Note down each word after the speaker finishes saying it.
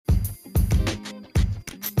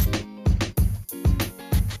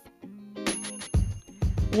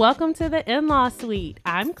Welcome to the In-Law Suite.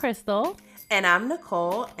 I'm Crystal. And I'm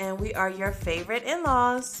Nicole, and we are your favorite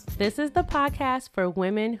in-laws. This is the podcast for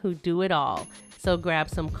women who do it all. So grab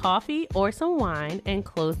some coffee or some wine and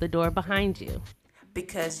close the door behind you.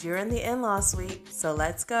 Because you're in the in-law suite, so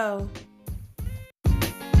let's go.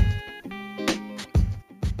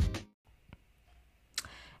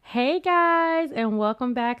 Hey guys, and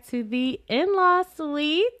welcome back to the In-Law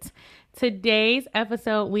Suite. Today's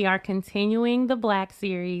episode, we are continuing the Black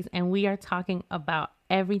series, and we are talking about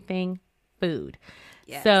everything food.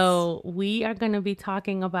 Yes. So we are going to be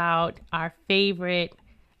talking about our favorite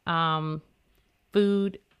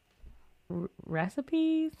food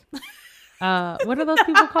recipes. What are those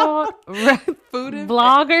people called? Food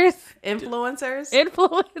bloggers, influencers.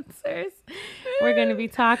 We're going to be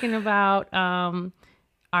talking about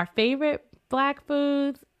our favorite Black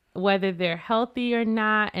foods, whether they're healthy or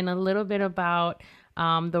not, and a little bit about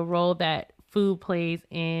the role that food plays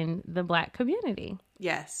in the Black community.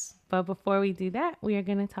 Yes. But before we do that, we are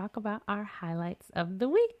going to talk about our highlights of the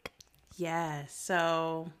week. Yes.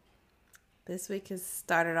 So this week has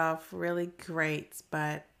started off really great,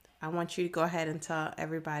 but I want you to go ahead and tell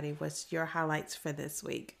everybody what's your highlights for this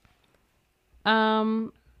week.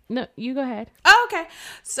 No, you go ahead. Oh, okay.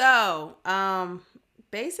 So,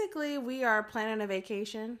 basically, we are planning a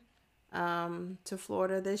vacation to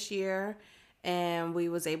Florida this year, and we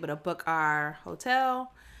was able to book our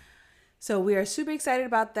hotel. So we are super excited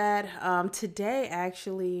about that. Today,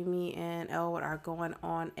 actually, me and Elwood are going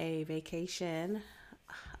on a vacation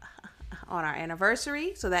on our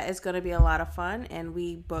anniversary. So that is going to be a lot of fun, and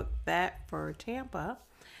we booked that for Tampa.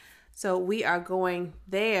 So we are going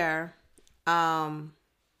there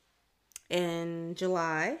in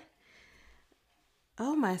July.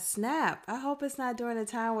 Oh, my snap. I hope it's not during the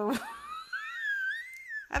time when...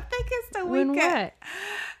 I think it's the weekend. When what?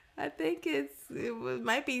 I think it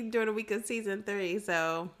might be during the week of season 3.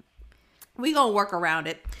 So we going to work around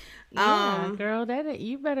it. Yeah, girl,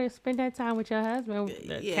 you better spend that time with your husband.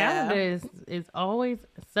 The calendar is always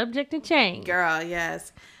subject to change. Girl,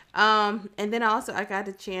 yes. And then also I got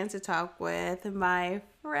the chance to talk with my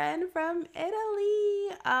friend from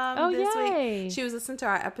Italy this week. She was listening to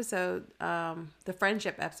our episode, the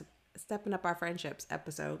friendship episode, Stepping Up Our Friendships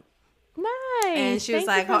episode. Nice. And she was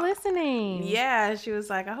Thank like, you for listening. Yeah, she was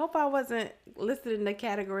like, I hope I wasn't listed in the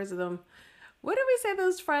categories of them. What did we say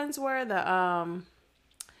those friends were? The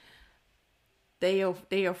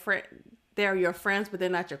they're your friends, but they're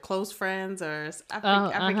not your close friends, or I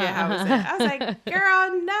forget how it said. I was like,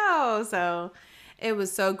 girl, no. So it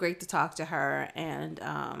was so great to talk to her, and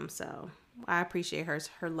so I appreciate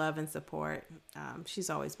her love and support. She's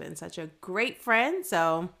always been such a great friend.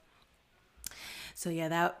 So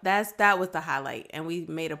yeah, that was the highlight, and we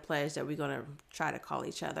made a pledge that we're gonna try to call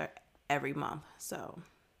each other every month. So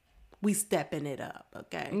we stepping it up,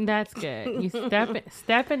 okay? That's good. You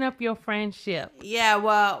stepping up your friendship. Yeah,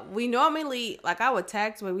 well, we normally, like, I would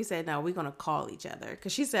text, but we said, no, we're going to call each other.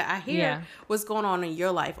 Because she said, I hear what's going on in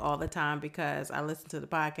your life all the time because I listen to the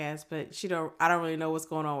podcast, but I don't really know what's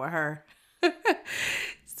going on with her.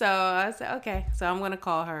 So I said, okay. So I'm going to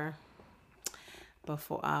call her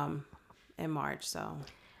before, in March, so.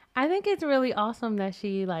 I think it's really awesome that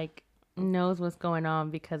she, knows what's going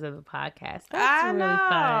on because of the podcast. That's I know. Really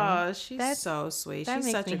fun. She's so sweet.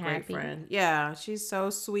 She's such a great friend. Yeah, she's so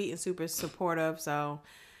sweet and super supportive. So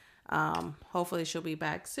hopefully she'll be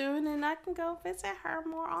back soon and I can go visit her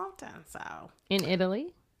more often. So in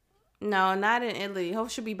Italy? No, not in Italy. Hope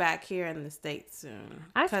she'll be back here in the States soon.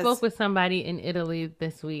 I spoke with somebody in Italy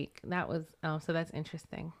this week. That was so that's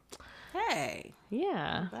interesting. Hey.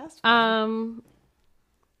 Yeah. That's fun.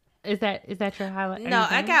 Is that your highlight? No,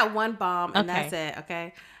 I got one bomb and that's it.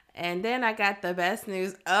 Okay. And then I got the best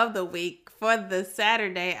news of the week for the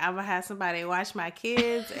Saturday. I'm going to have somebody watch my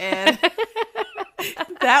kids. And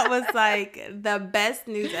that was like the best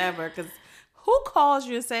news ever. Because who calls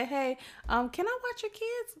you and say, hey, can I watch your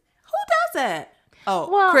kids? Who does that?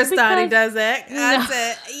 Oh, well, Kristani does that. I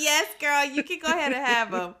said, yes, girl, you can go ahead and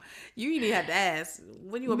have them. You didn't have to ask.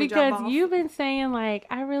 When you want me to drop off? Because you've been saying,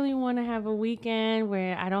 I really want to have a weekend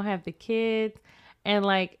where I don't have the kids. And,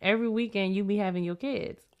 every weekend you be having your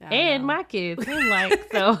kids. And my kids. And,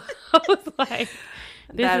 so I was like,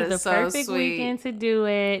 this is the perfect weekend to do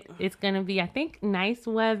it. It's going to be, I think, nice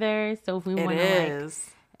weather. So if we want to,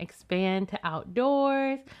 expand to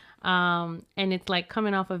outdoors. And it's,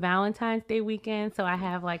 coming off of Valentine's Day weekend. So I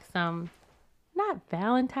have, some, not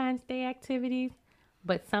Valentine's Day activities,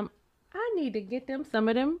 but I need to get them some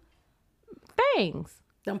of them things.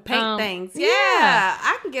 Them paint things. Yeah.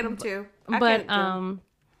 I can get them too.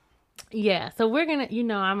 Yeah, so we're gonna,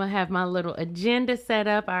 I'm gonna have my little agenda set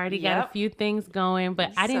up. I already got a few things going,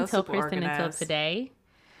 but I didn't tell Kristen until today.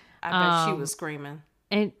 I bet she was screaming.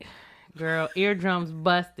 And girl, eardrums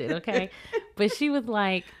busted, okay? But she was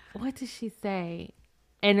like, what did she say?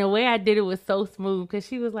 And the way I did it was so smooth because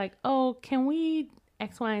she was like, oh, can we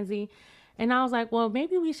X, Y, and Z? And I was like, well,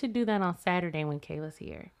 maybe we should do that on Saturday when Kayla's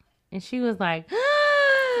here. And she was like,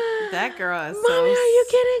 that girl is Mommy, so... are you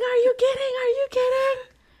kidding? Are you kidding? Are you kidding?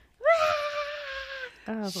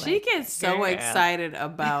 She gets so excited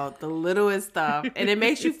about the littlest stuff. And it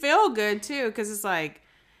makes you feel good, too, because it's like,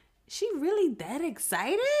 she really that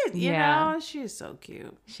excited? You know? She is so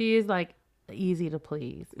cute. She is, like, easy to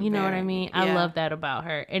please. You know what I mean? Yeah. I love that about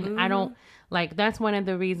her. And I don't, like, that's one of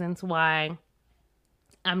the reasons why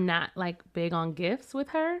I'm not, like, big on gifts with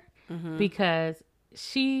her. Because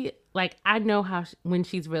she, like, I know how, when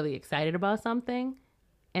she's really excited about something.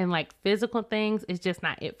 And, like, physical things is just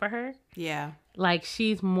not it for her. Yeah. Like,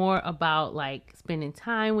 she's more about, like, spending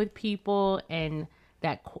time with people. And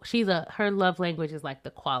that her love language is, like, the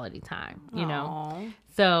quality time, you know?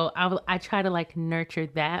 So, I try to, like, nurture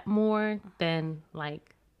that more than,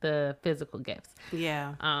 like, the physical gifts.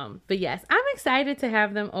 Yeah. But, yes, I'm excited to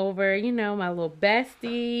have them over. You know, my little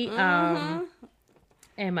bestie.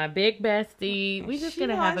 And my big bestie. We just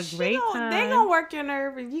gonna have a great time. They gonna work your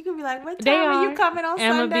nerve, and you can be like, "What time are you coming on Sunday?"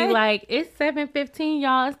 I'm gonna be like, "It's 7:15,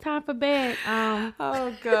 y'all. It's time for bed."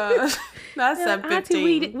 Oh gosh, not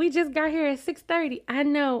 7:15. We just got here at 6:30. I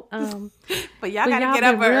know. But y'all gotta get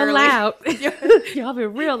up real early. Loud. Y'all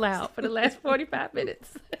been real loud for the last 45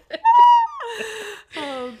 minutes.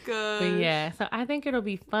 Oh gosh. But yeah, so I think it'll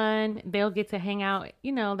be fun. They'll get to hang out.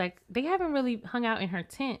 You know, like they haven't really hung out in her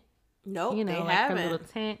tent. Nope, you know, they like haven't. her little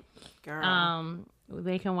tent. Girl.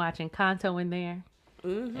 They can watch Encanto in there.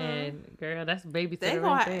 And girl, that's babysitter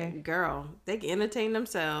right there. Girl, they can entertain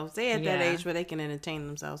themselves. They at that age where they can entertain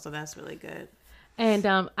themselves, so that's really good. And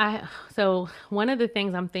so one of the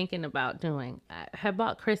things I'm thinking about doing, I had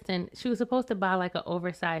bought Kristen. She was supposed to buy like an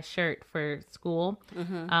oversized shirt for school,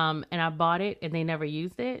 and I bought it, and they never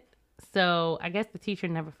used it. So I guess the teacher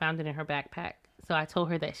never found it in her backpack. So I told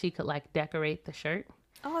her that she could like decorate the shirt.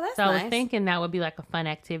 Oh, that's so nice. I was thinking that would be like a fun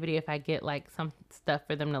activity if I get like some stuff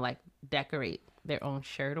for them to like decorate their own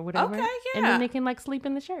shirt or whatever. Okay, yeah. And then they can like sleep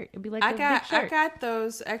in the shirt. It'd be like a big shirt. I got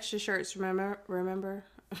those extra shirts. Remember?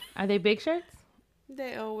 Are they big shirts?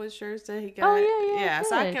 They always shirts that he got. Oh yeah. Yeah.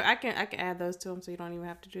 So I can add those to him, so you don't even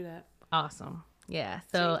have to do that. Awesome. Yeah.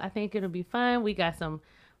 So I think it'll be fun. We got some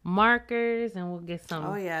markers, and we'll get some.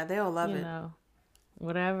 Oh yeah, they'll love it. You know,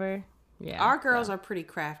 whatever. Yeah, our girls are pretty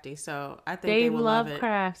crafty, so I think they will love it.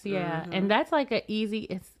 Crafts, yeah. And that's like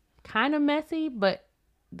it's kind of messy, but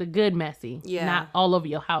the good messy, not all over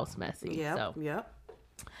your house messy. Yep.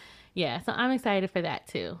 Yeah, so I'm excited for that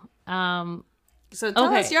too. So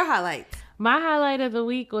tell us your highlights. My highlight of the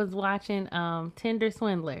week was watching Tinder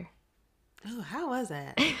Swindler. Oh, how was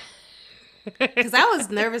that? Because I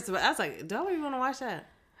was nervous. I was like, do I even want to watch that?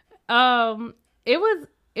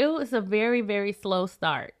 It was a very, very slow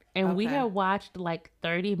start. And we had watched like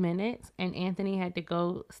 30 minutes and Anthony had to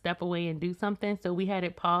go step away and do something. So we had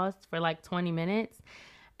it paused for like 20 minutes.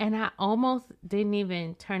 And I almost didn't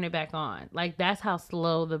even turn it back on. Like, that's how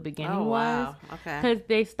slow the beginning was. Okay. Because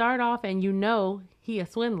they start off and he a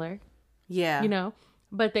swindler. Yeah. You know.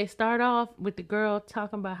 But they start off with the girl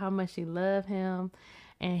talking about how much she loved him.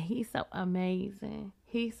 And he's so amazing.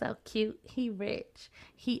 He's so cute. He rich.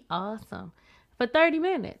 He awesome. For 30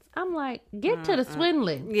 minutes. I'm like, get to the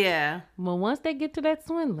swindling. Yeah. Well, once they get to that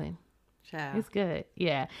swindling, it's good.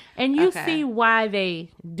 Yeah. And you see why they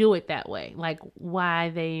do it that way. Like, why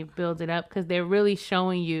they build it up. Because they're really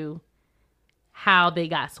showing you how they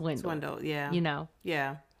got swindled. Yeah. You know?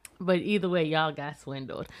 Yeah. But either way, y'all got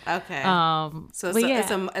swindled. Okay. So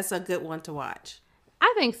it's a good one to watch.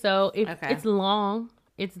 I think so. It's long.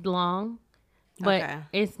 It's long. But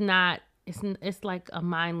it's not. It's like a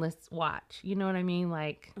mindless watch. You know what I mean?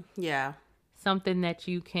 Like, something that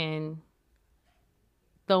you can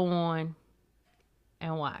throw on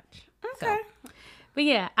and watch. Okay. So, but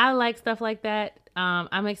yeah, I like stuff like that.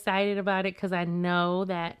 I'm excited about it because I know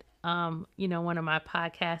that, one of my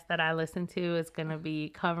podcasts that I listen to is going to be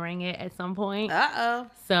covering it at some point.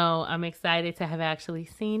 So I'm excited to have actually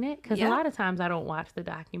seen it because a lot of times I don't watch the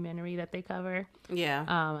documentary that they cover. Yeah.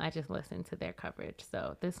 I just listen to their coverage.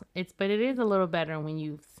 So but it is a little better when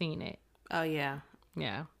you've seen it. Oh yeah.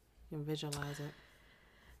 Yeah. You can visualize it.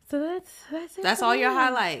 So that's it. That's all your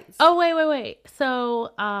highlights. Oh, wait.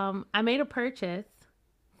 So, I made a purchase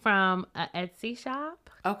from an Etsy shop.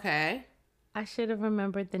 Okay. I should have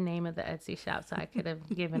remembered the name of the Etsy shop so I could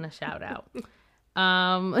have given a shout out.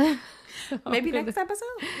 Maybe next episode.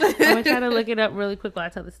 I'm gonna try to look it up really quick while I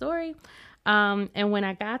tell the story. And when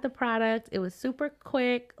I got the product, it was super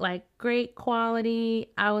quick, like great quality.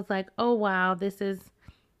 I was like, oh wow, this is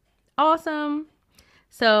awesome.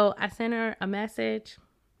 So I sent her a message,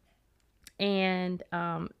 and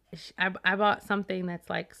I bought something that's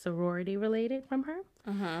like sorority related from her.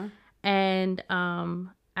 Mm-hmm. And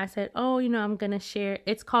I said, oh, I'm gonna share.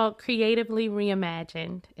 It's called Creatively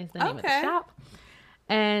Reimagined is the name of the shop.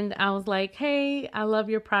 And I was like, hey, I love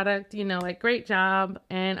your product, like great job.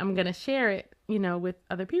 And I'm going to share it, with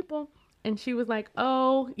other people. And she was like,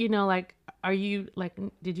 oh, like, are you like,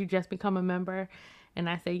 did you just become a member? And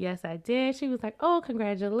I said, yes, I did. She was like, oh,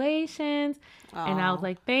 congratulations. Aww. And I was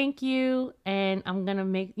like, thank you. And I'm going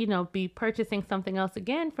to be purchasing something else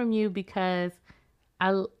again from you because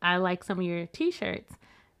I like some of your t-shirts.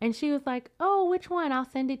 And she was like, oh, which one? I'll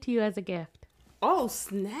send it to you as a gift. Oh,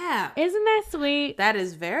 snap. Isn't that sweet? That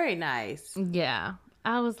is very nice. Yeah.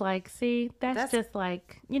 I was like, see, that's just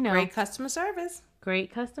like, Great customer service.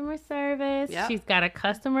 Great customer service. Yep. She's got a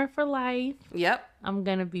customer for life. Yep. I'm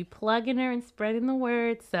going to be plugging her and spreading the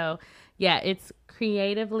word. So, yeah, it's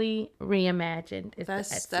Creatively Reimagined.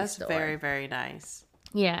 That's very, very nice.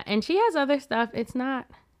 Yeah. And she has other stuff. It's not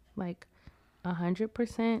like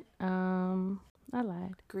 100%. I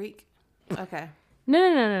lied. Greek. Okay.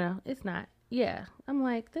 No. It's not. Yeah. I'm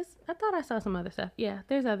like, I thought I saw some other stuff. Yeah,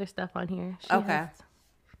 there's other stuff on here. She has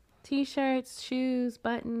t-shirts, shoes,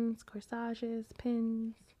 buttons, corsages,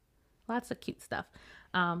 pins, lots of cute stuff.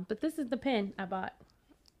 But this is the pin I bought.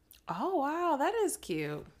 Oh, wow. That is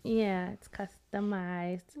cute. Yeah, it's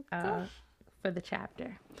customized for the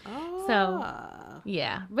chapter. Oh. So,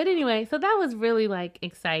 yeah. But anyway, so that was really like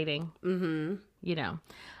exciting. Mm-hmm.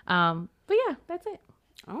 But yeah, that's it.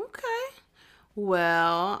 Okay.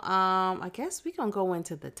 Well, I guess we're going to go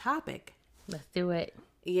into the topic. Let's do it.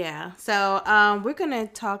 Yeah. So, we're going to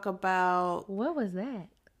talk about... What was that?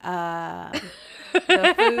 The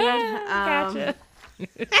food. Gotcha.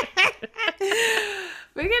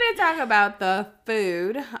 We're going to talk about the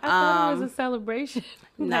food. I thought it was a celebration.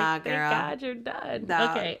 Nah, like, girl. Thank God you're done.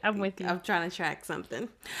 Nah, okay, I'm with you. I'm trying to track something.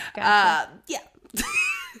 Gotcha. Yeah.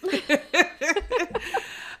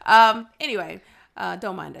 Anyway.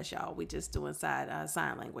 Don't mind us, y'all. We just doing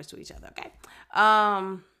sign language to each other, okay?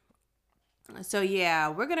 So yeah,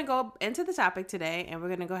 we're gonna go into the topic today, and we're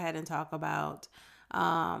gonna go ahead and talk about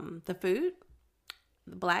the food,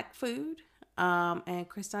 the Black food. And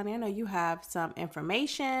Kristani, I know you have some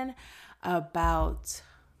information about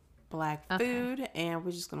Black food, and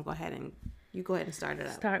we're just gonna go ahead and start it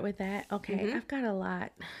up. Start with that. Okay, Mm-hmm. I've got a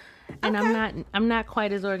lot. And I'm not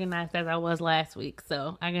quite as organized as I was last week,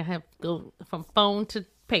 so I'm gonna have to go from phone to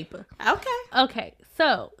paper. Okay.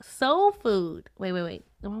 So soul food. Wait.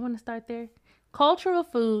 Do I want to start there? Cultural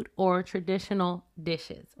food or traditional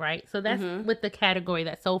dishes, right? So that's what the category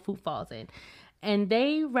that soul food falls in, and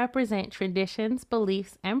they represent traditions,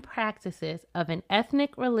 beliefs, and practices of an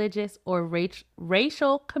ethnic, religious, or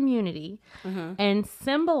racial community, and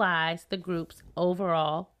symbolize the group's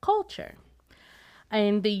overall culture.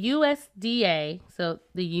 And the USDA, so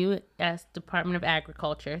the U.S. Department of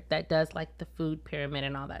Agriculture, that does like the food pyramid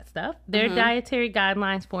and all that stuff, their dietary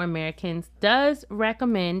guidelines for Americans does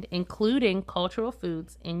recommend including cultural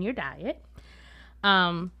foods in your diet.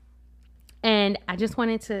 And I just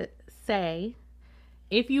wanted to say,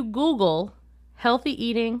 if you Google healthy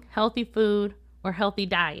eating, healthy food, or healthy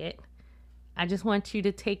diet, I just want you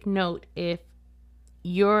to take note if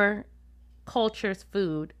your culture's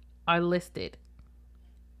food are listed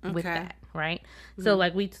with that, right? Mm-hmm. So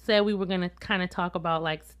like we said, we were going to kind of talk about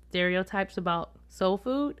like stereotypes about soul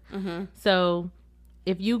food. Mm-hmm. So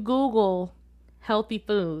if you Google healthy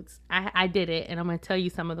foods, I did it, and I'm going to tell you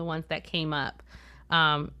some of the ones that came up.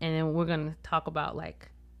 And then we're going to talk about like,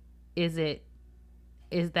 is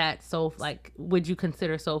that soul, like, would you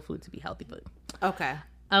consider soul food to be healthy food? Okay.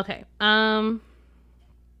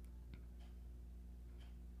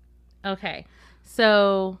 Okay.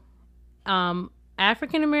 So,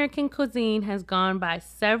 African American cuisine has gone by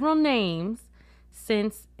several names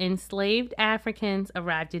since enslaved Africans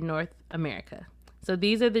arrived in North America. So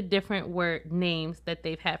these are the different names that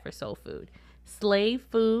they've had for soul food: slave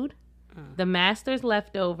food, the master's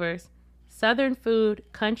leftovers, Southern food,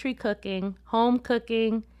 country cooking, home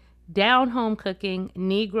cooking, down home cooking,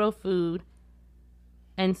 Negro food,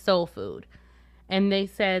 and soul food. And they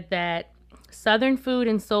said that Southern food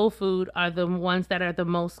and soul food are the ones that are the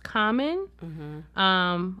most common.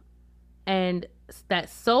 And that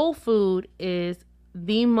soul food is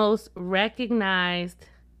the most recognized,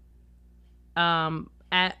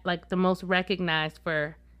 the most recognized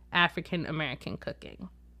for African American cooking.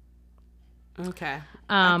 Okay.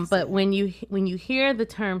 But when you hear the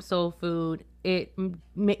term soul food,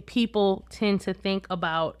 people tend to think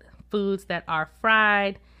about foods that are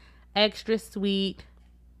fried, extra sweet,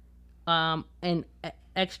 and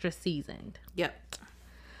extra seasoned. Yep.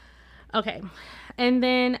 Okay. And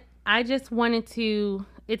then I just wanted to,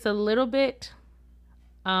 it's a little bit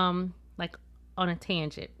like on a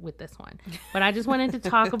tangent with this one, but I just wanted to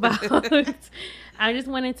talk about, I just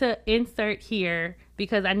wanted to insert here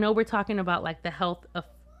because I know we're talking about like the health of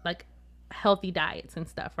like healthy diets and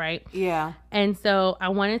stuff, right? Yeah. And so I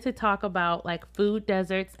wanted to talk about like food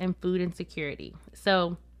deserts and food insecurity.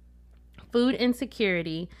 So food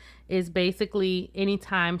insecurity is basically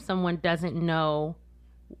anytime someone doesn't know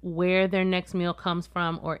where their next meal comes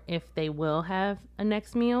from or if they will have a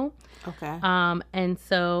next meal. Okay. And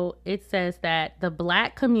so it says that the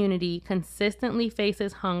Black community consistently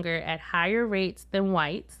faces hunger at higher rates than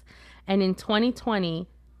whites. And in 2020,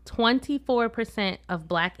 24% of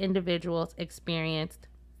Black individuals experienced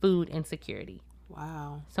food insecurity.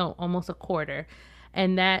 Wow. So almost a quarter.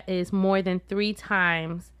 And that is more than 3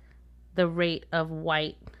 times the rate of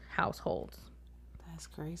white households. That's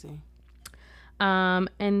crazy.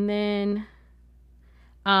 And then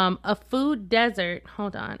a food desert.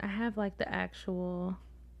 Hold on. I have like the actual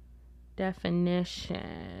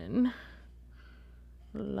definition.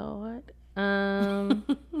 Lord.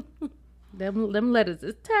 Them letters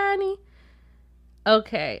is tiny.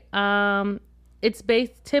 Okay. It's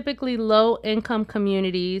based typically low income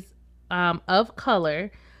communities of color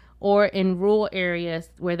or in rural areas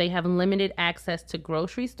where they have limited access to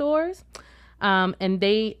grocery stores. And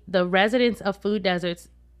the residents of food deserts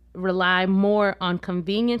rely more on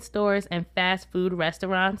convenience stores and fast food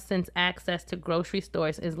restaurants since access to grocery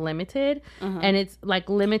stores is limited. And it's like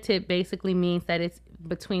limited basically means that it's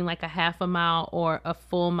between like a half a mile or a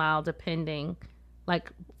full mile, depending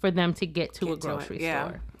like for them to get to a grocery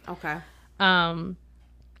store. Okay. And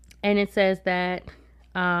it says that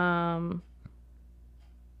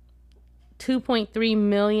 2.3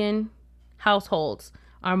 million households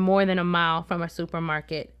are more than a mile from a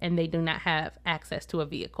supermarket and they do not have access to a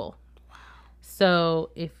vehicle. Wow.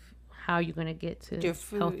 So how are you going to get to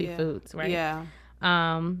healthy foods, right? Yeah.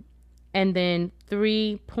 And then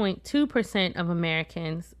 3.2% of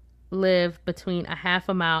Americans live between a half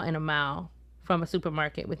a mile and a mile from a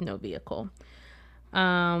supermarket with no vehicle.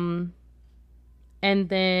 And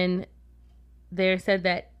then they said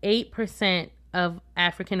that 8% of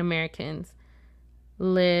African Americans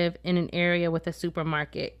live in an area with a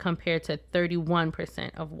supermarket compared to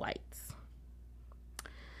 31% of whites.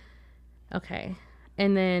 Okay.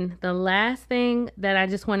 And then the last thing that I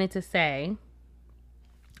just wanted to say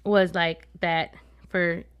was like that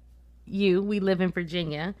for you, we live in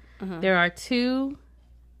Virginia. There are 2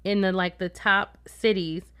 in the top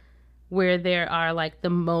cities where there are like the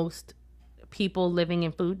most people living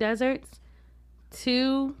in food deserts.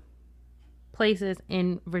 2 places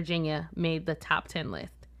in Virginia made the top 10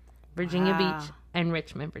 list. Virginia Beach and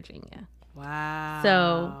Richmond, Virginia. Wow.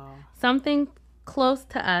 So something close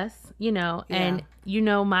to us, and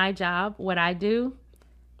my job, what I do,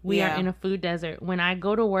 we are in a food desert. When I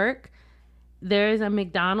go to work, there is a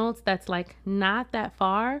McDonald's that's like not that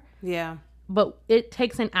far. Yeah. But it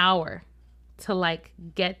takes an hour to like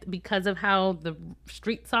get, because of how the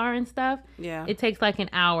streets are and stuff. Yeah. It takes like an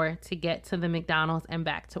hour to get to the McDonald's and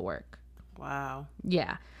back to work. Wow.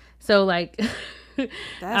 Yeah. So like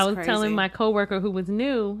I was crazy. telling my coworker who was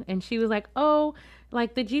new and she was like, "Oh,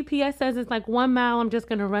 like the GPS says it's like 1 mile. I'm just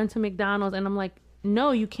going to run to McDonald's." And I'm like,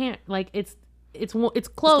 "No, you can't. Like it's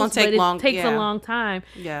close, but it takes a long time."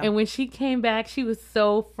 Yeah. And when she came back, she was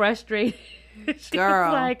so frustrated. She Girl.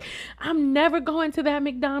 was like, "I'm never going to that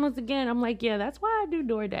McDonald's again." I'm like, "Yeah, that's why I do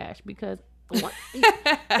DoorDash, because you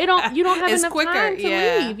don't have enough time to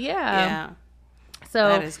leave." Yeah. So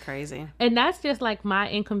that is crazy. And that's just like my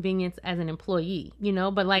inconvenience as an employee,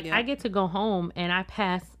 but like I get to go home and I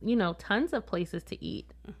pass, tons of places to eat,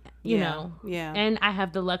 you know. Yeah. And I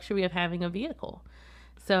have the luxury of having a vehicle.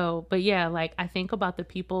 So, but yeah, like I think about the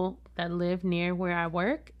people that live near where I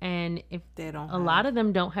work, and if a lot of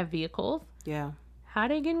them don't have vehicles, how are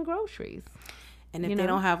they getting groceries? And if they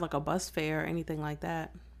don't have like a bus fare or anything like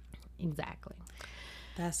that. Exactly.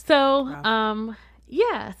 That's so rough.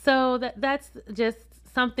 So that's just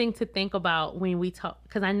something to think about when we talk,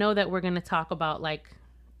 because I know that we're going to talk about like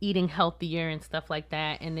eating healthier and stuff like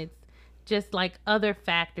that, and it's just like other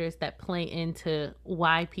factors that play into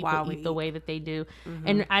why people eat the way that they do.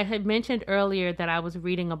 And I had mentioned earlier that I was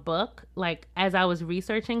reading a book, like as I was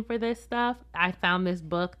researching for this stuff, I found this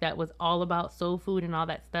book that was all about soul food and all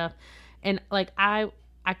that stuff. And like I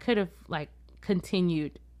I could have like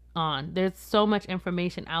continued on. There's so much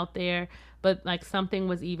information out there, but like something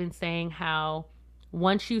was even saying how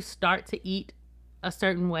once you start to eat a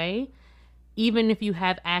certain way, even if you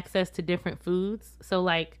have access to different foods, so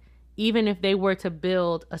like even if they were to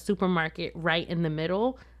build a supermarket right in the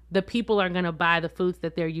middle, the people are going to buy the foods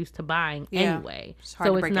that they're used to buying anyway.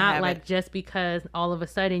 So it's not like just because all of a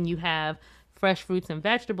sudden you have fresh fruits and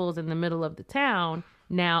vegetables in the middle of the town,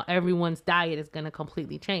 now everyone's diet is going to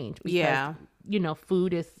completely change because, you know,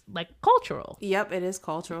 food is like cultural. Yep, it is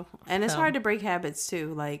cultural. And it's hard to break habits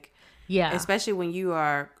too. Like, especially when you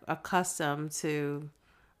are accustomed to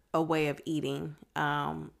a way of eating.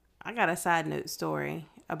 I got a side note story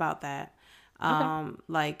about that.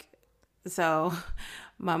 Like, so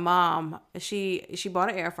my mom, she bought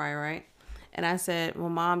an air fryer, right? And I said, well,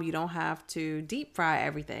 Mom, you don't have to deep fry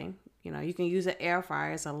everything. You know, you can use an air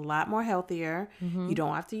fryer. It's a lot more healthier. You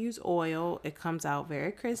don't have to use oil. It comes out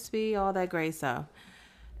very crispy, all that great stuff.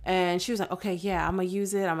 And she was like, okay, yeah, I'm going to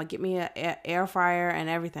use it. I'm going to get me an air fryer and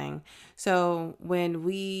everything. So when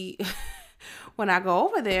I go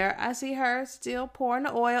over there, I see her still pouring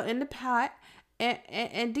the oil in the pot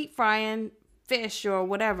and deep frying fish or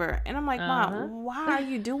whatever. And I'm like, Mom, why are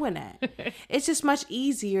you doing that? It's just much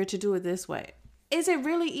easier to do it this way. Is it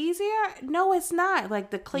really easier? No, it's not. Like,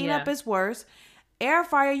 the cleanup is worse. Air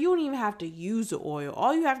fryer, you don't even have to use the oil.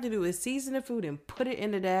 All you have to do is season the food and put it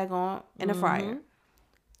in the fryer.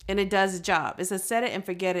 And it does the job. It's a set it and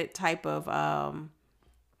forget it type of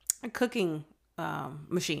cooking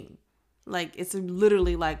machine. Like, it's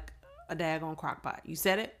literally like a daggone crock pot. You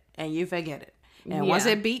set it and you forget it. And once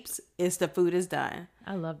it beeps, the food is done.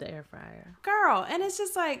 I love the air fryer. Girl, and it's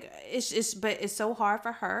just like, but it's so hard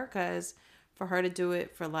for her because for her to do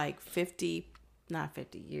it for like not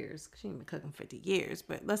 50 years. She ain't been cooking 50 years,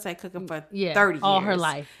 but let's say cooking for 30 years. All her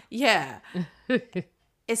life. Yeah.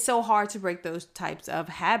 It's so hard to break those types of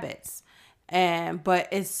habits. But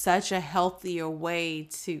it's such a healthier way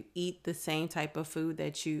to eat the same type of food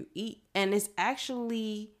that you eat. And it's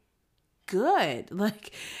actually good.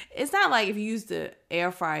 Like, it's not like if you use the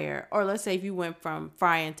air fryer, or let's say if you went from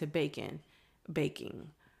frying to baking.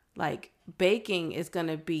 Like, baking is going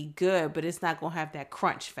to be good, but it's not going to have that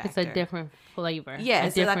crunch factor. It's a different flavor. Yeah,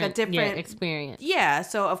 it's like a different experience. Yeah,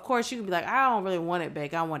 so of course you can be like, I don't really want it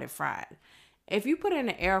baked, I want it fried. If you put it in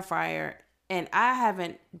an air fryer, and I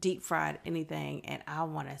haven't deep fried anything, and I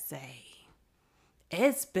want to say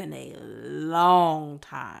it's been a long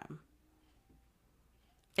time.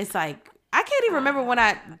 It's like, I can't even remember when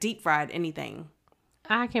I deep fried anything.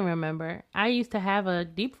 I can remember. I used to have a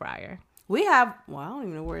deep fryer. We have, well, I don't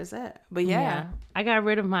even know where it's at, but yeah. I got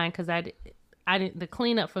rid of mine because I didn't. The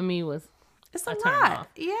cleanup for me was it's a lot.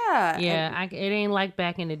 Yeah. Yeah, it ain't like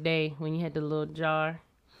back in the day when you had the little jar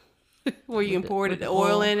where you poured the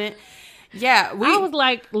oil in it. Yeah, I was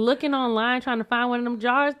like looking online trying to find one of them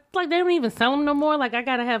jars. Like, they don't even sell them no more. Like, I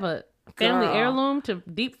gotta have a family heirloom to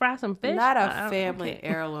deep fry some fish. Not a family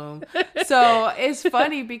heirloom. So it's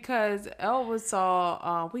funny because Elwood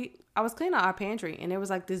saw I was cleaning out our pantry and there was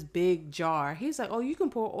like this big jar. He's like, "Oh, you can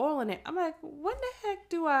pour oil in it." I'm like, "When the heck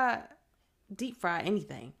do I deep fry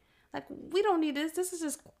anything? Like, we don't need this. This is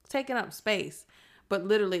just taking up space." But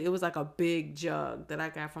literally, it was like a big jug that I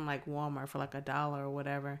got from like Walmart for like $1 or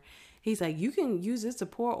whatever. He's like, "You can use this to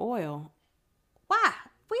pour oil." Why?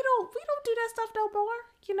 We don't do that stuff no more.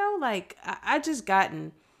 You know, like I just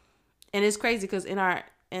gotten, and it's crazy because in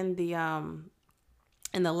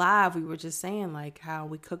the live we were just saying like how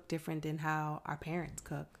we cook different than how our parents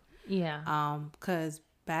cook. Yeah. Because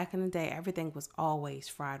back in the day, everything was always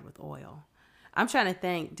fried with oil. I'm trying to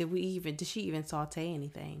think, did she even saute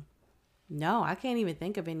anything? No, I can't even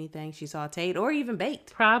think of anything she sauteed or even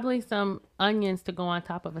baked. Probably some onions to go on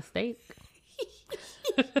top of a steak.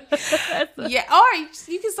 Yeah, or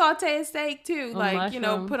you can saute a steak too. Like, mushroom. You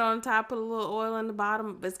know, put on top, put a little oil in the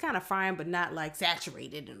bottom. But it's kind of frying, but not like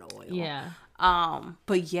saturated in oil. Yeah.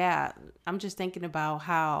 But yeah, I'm just thinking about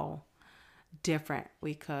how different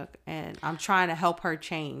we cook, and I'm trying to help her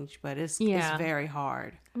change, but it's very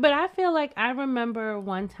hard. But I feel like I remember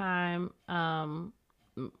one time,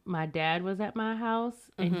 my dad was at my house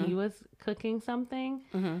and he was cooking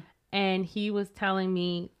something, and he was telling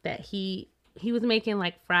me that he was making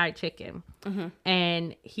like fried chicken,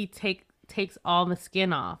 and he takes all the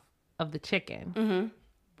skin off of the chicken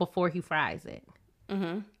before he fries it.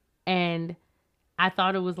 And I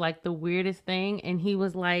thought it was like the weirdest thing, and he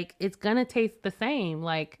was like, "It's gonna taste the same.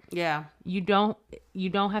 Like, you don't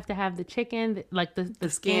have to have the chicken, like the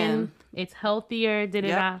skin. It's healthier."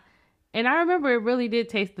 And I remember it really did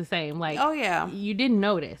taste the same. Like, oh yeah, you didn't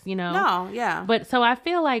notice, no, yeah, But so I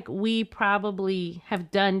feel like we probably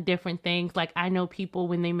have done different things. Like, I know people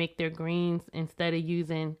when they make their greens, instead of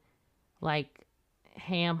using like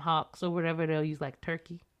ham hocks or whatever, they'll use like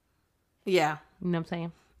turkey. Yeah, you know what I'm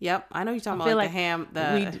saying? Yep, I know you're talking about like the ham,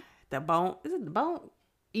 the bone. Is it the bone?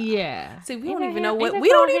 Yeah. See, we don't even know what we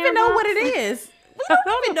don't even know what it is. We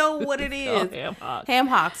don't even know what it is. Ham hocks. Ham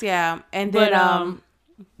hocks, yeah, and then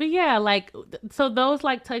but yeah, like, so those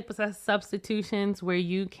like types of substitutions where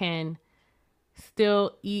you can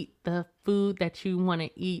still eat the food that you want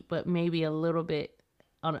to eat, but maybe a little bit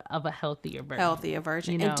of a healthier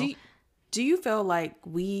version. And do you feel like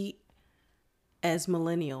we, as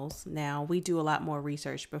millennials now, we do a lot more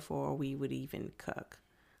research before we would even cook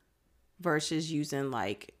versus using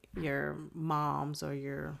like your mom's or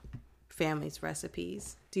your family's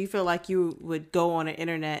recipes? Do you feel like you would go on the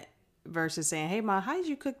internet versus saying, hey, Mom, how did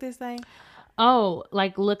you cook this thing? Oh,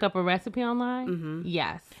 like look up a recipe online? Mm-hmm.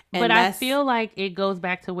 Yes. But I feel like it goes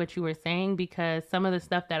back to what you were saying, because some of the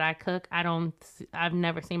stuff that I cook, I've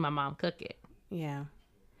never seen my mom cook it. Yeah.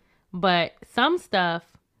 But some stuff,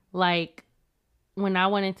 like when I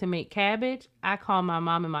wanted to make cabbage, I called my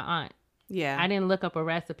mom and my aunt. Yeah. I didn't look up a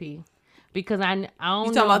recipe. Because I don't know.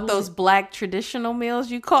 You talking about those black traditional meals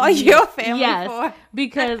you call your family for?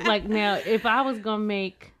 Because like now, if I was going to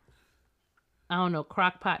make, I don't know,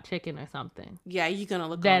 crock pot chicken or something. Yeah, you're going to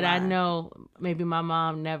look that online. I know maybe my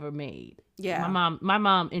mom never made. Yeah. My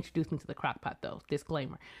mom introduced me to the crock pot though,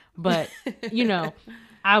 disclaimer. But,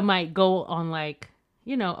 I might go on like, a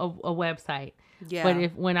website. Yeah.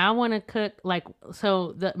 But when I want to cook, like,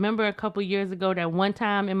 remember a couple years ago that one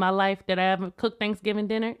time in my life that I haven't cooked Thanksgiving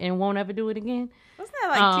dinner and won't ever do it again? Wasn't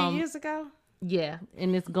that like 2 years ago? Yeah.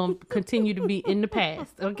 And it's going to continue to be in the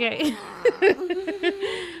past. Okay.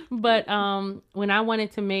 But when I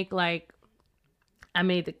wanted to make, like, I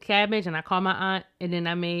made the cabbage and I called my aunt, and then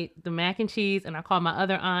I made the mac and cheese and I called my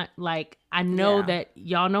other aunt. Like, I know that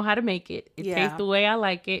y'all know how to make it. It tastes the way I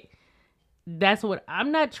like it. That's what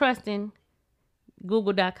I'm not trusting.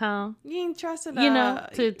 Google.com. You ain't trusting,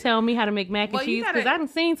 to tell me how to make mac and cheese, because I done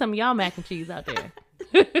seen some of y'all mac and cheese out there.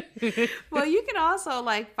 Well, you can also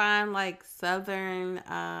like find like Southern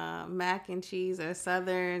mac and cheese or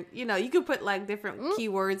Southern, you can put like different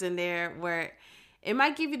keywords in there where it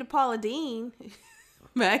might give you the Paula Deen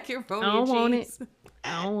macaroni cheese.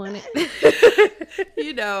 I don't want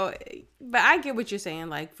it. But I get what you're saying.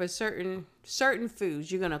 Like for certain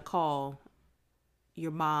foods, you're gonna call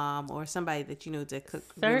your mom or somebody that you know to cook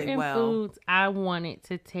really well. Certain foods I want it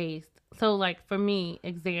to taste. So like for me,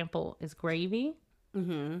 example is gravy.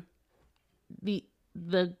 Mm-hmm.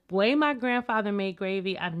 The way my grandfather made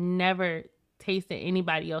gravy, I've never tasted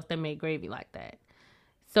anybody else that made gravy like that.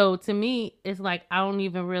 So to me, it's like I don't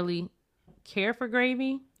even really care for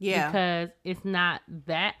gravy. Yeah. Because it's not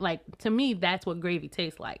that, like, to me, that's what gravy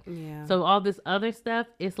tastes like. Yeah. So all this other stuff,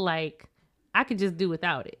 it's like I could just do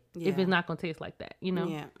without it if it's not going to taste like that, Yeah.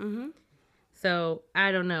 Mm-hmm. So,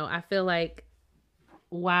 I don't know. I feel like,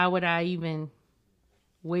 why would I even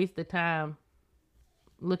waste the time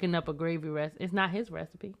looking up a gravy recipe? It's not his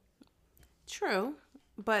recipe. True.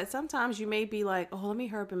 But sometimes you may be like, oh, let me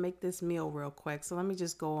hurry up and make this meal real quick. So let me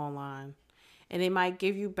just go online. And it might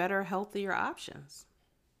give you better, healthier options.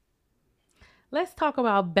 Let's talk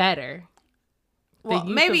about better. Well,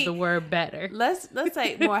 maybe the word better. Let's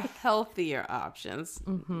say more healthier options,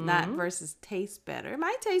 not versus taste better. It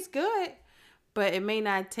might taste good, but it may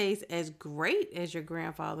not taste as great as your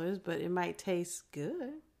grandfather's, but it might taste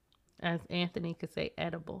good. As Anthony could say,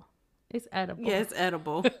 edible. It's edible. Yeah, it's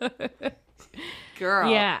edible.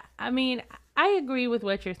 Girl. Yeah, I mean, I agree with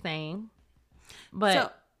what you're saying,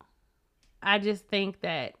 but I just think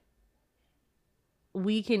that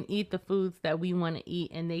we can eat the foods that we want to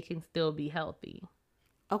eat and they can still be healthy.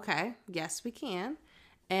 Okay. Yes, we can.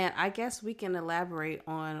 And I guess we can elaborate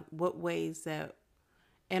on what ways that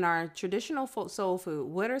in our traditional soul food,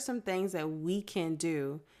 what are some things that we can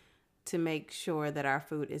do to make sure that our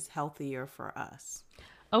food is healthier for us?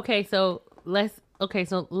 Okay, so let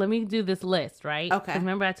me do this list, right? Okay.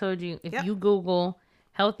 Remember I told you, if you Google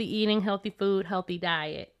healthy eating, healthy food, healthy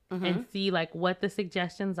diet, and see like what the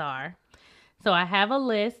suggestions are. So I have a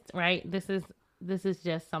list, right? This is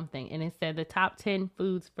just something. And it said the top 10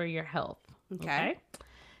 foods for your health. Okay.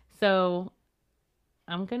 So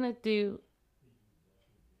I'm going to do.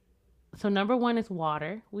 So number 1 is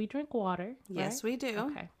water. We drink water. Yes, we do.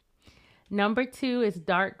 Okay. Number 2 is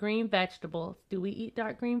dark green vegetables. Do we eat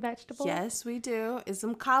dark green vegetables? Yes, we do. Is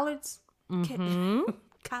some collards? Mm-hmm.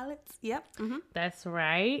 Collards? Yep. Mm-hmm. That's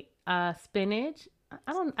right. Spinach,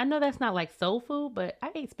 I know that's not like soul food, but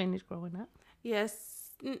I ate spinach growing up.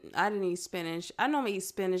 Yes, I didn't eat spinach. I normally eat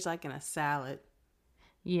spinach like in a salad.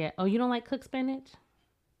 Yeah. Oh, you don't like cooked spinach?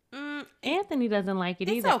 Anthony doesn't like it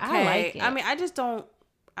It's either. okay. I like it. I mean, I just don't.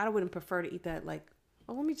 I wouldn't prefer to eat that. Like,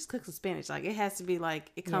 oh, let me just cook some spinach. Like, it has to be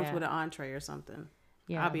like it comes with an entree or something.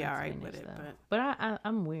 Yeah, I'll be all right with it. Though. But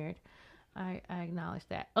I'm weird. I acknowledge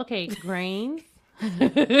that. Okay, grains.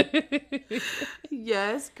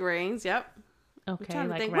 Yes, grains. Yep. Okay,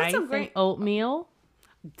 like rice and oatmeal.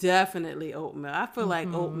 Definitely oatmeal. I feel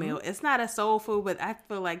like oatmeal. It's not a soul food, but I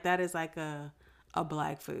feel like that is like a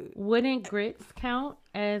black food. Wouldn't grits count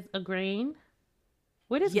as a grain?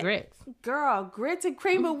 What is grits? Girl, grits and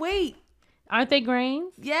cream of wheat. Aren't they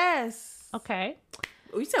grains? Yes. Okay.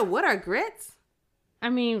 You said what are grits? I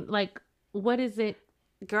mean, like, what is it?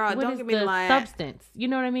 Girl, don't give me the line. Substance. You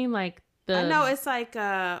know what I mean? Like I know it's like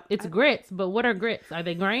it's grits, but what are grits? Are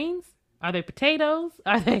they grains? Are they potatoes?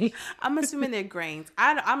 Are they? I'm assuming they're grains.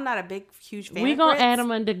 I'm not a huge fan. We gonna add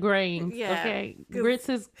them under grains. Yeah. Okay. Grits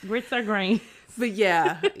are grains. But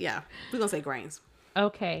yeah, we're gonna say grains.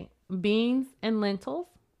 Okay. Beans and lentils.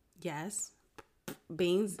 Yes.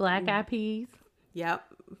 Beans. Black eyed peas. Yep.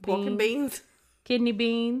 Pork and beans. Kidney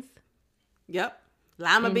beans. Yep.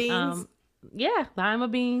 Lima beans. Yeah, lima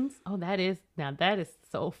beans. Oh, that is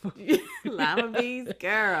soul food. Lima beans,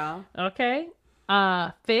 girl. Okay.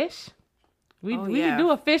 Fish. We can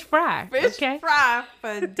do a fish fry. Fish fry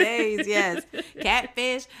for days, yes.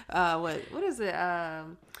 Catfish. What is it?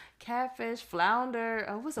 Catfish, flounder.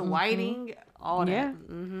 What's a whiting? All that. Yeah.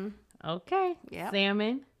 Mm-hmm. Okay. Yeah.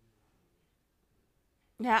 Salmon.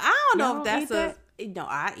 Now I don't know if that's no,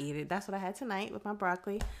 I eat it. That's what I had tonight with my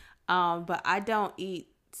broccoli. But I don't eat.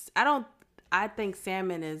 I think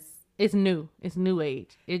salmon is. It's new. It's new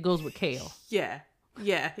age. It goes with kale. Yeah.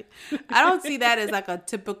 I don't see that as like a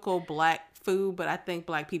typical black food, but I think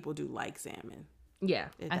black people do like salmon. Yeah,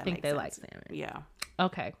 I think they like salmon. Yeah.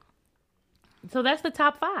 Okay. So that's the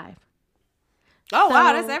top 5. Oh,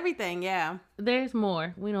 wow. That's everything. Yeah. There's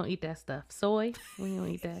more. We don't eat that stuff. Soy. We don't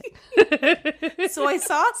eat that. Soy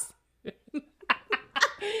sauce? We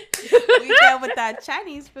dealt with that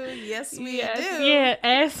Chinese food. Yes, we do. Yeah.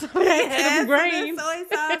 Add to them grains. Soy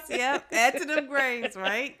sauce. Yep. Add to them grains,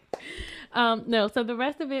 right? No. So the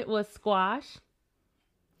rest of it was squash.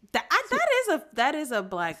 That is a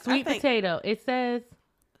black sweet potato. It says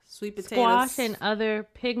sweet potatoes, squash and other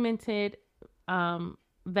pigmented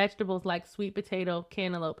vegetables like sweet potato,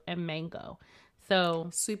 cantaloupe, and mango. So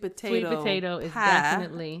sweet potato is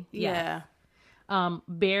definitely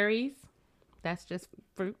berries. That's just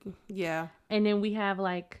fruit. Yeah. And then we have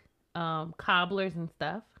like cobblers and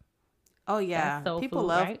stuff. Oh yeah, people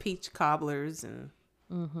love peach cobblers and.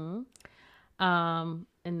 And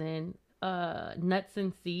then nuts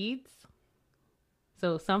and seeds.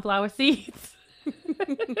 So sunflower seeds.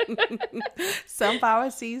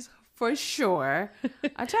 Sunflower seeds for sure.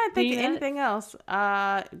 I'm trying to think of anything else.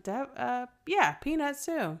 Peanuts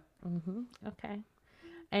too. Okay.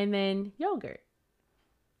 And then yogurt.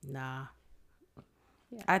 Nah.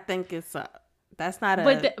 Yeah. I think it's that's not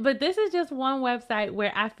a. But this is just one website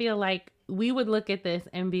where I feel like we would look at this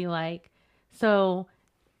and be like, so.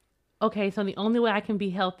 Okay, so the only way I can be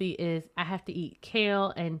healthy is I have to eat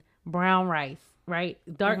kale and brown rice, right?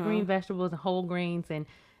 Dark green vegetables and whole grains and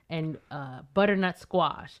butternut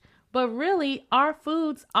squash. But really, our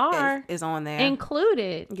foods are is on there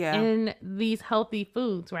included in these healthy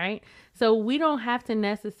foods, right? So we don't have to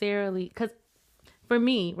necessarily, because for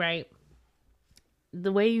me, right,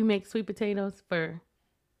 the way you make sweet potatoes for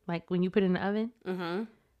like when you put it in the oven,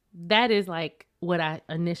 that is like what I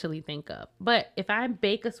initially think of. But if I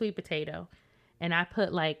bake a sweet potato and I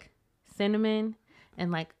put like cinnamon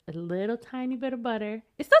and like a little tiny bit of butter,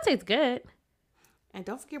 it still tastes good. And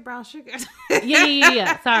don't forget brown sugar.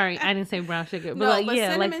 Yeah. Sorry, I didn't say brown sugar. But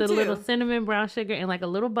like the too. Little cinnamon, brown sugar, and like a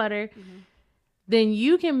little butter, then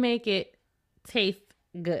you can make it taste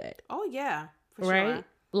good. Oh yeah, for right? Sure.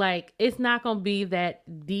 Like it's not gonna be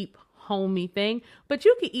that deep homey thing, but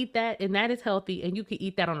you can eat that, and that is healthy, and you can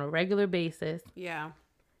eat that on a regular basis. Yeah,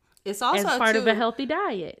 it's also as part of a healthy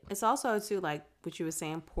diet. It's also too like what you were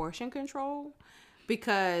saying, portion control,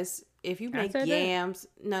 because if you make yams,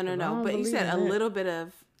 no, but you said a little bit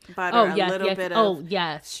of butter, a little bit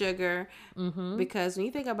of sugar, because when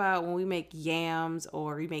you think about when we make yams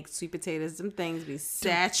or we make sweet potatoes, them things be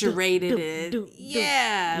saturated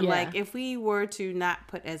in like if we were to not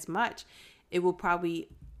put as much, it will probably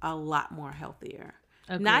a lot more healthier.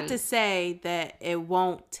 Agreed. Not to say that it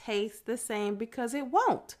won't taste the same, because it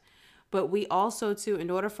won't, but we also too, in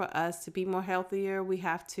order for us to be more healthier, we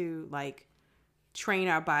have to like train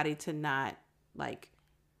our body to not like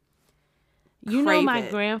You crave know my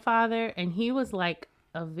it. grandfather, and he was like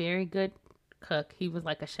a very good cook. He was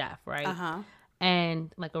like a chef, right?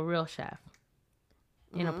 And like a real chef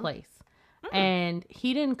in a place. And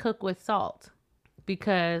he didn't cook with salt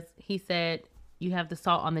because he said you have the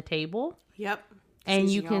salt on the table. Yep. And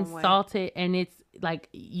you can salt it, and it's like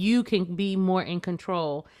you can be more in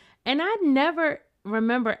control. And I never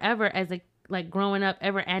remember ever as a like growing up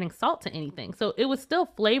ever adding salt to anything. So it was still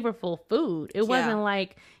flavorful food. It wasn't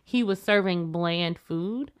like he was serving bland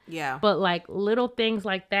food. Yeah. But like little things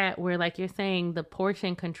like that where like you're saying the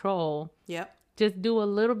portion control. Yep. Just do a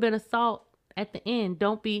little bit of salt at the end.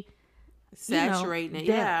 Don't be saturating it.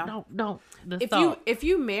 Yeah. Don't. If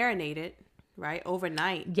you marinate it, right,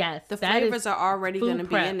 overnight. Yes. The flavors are already going to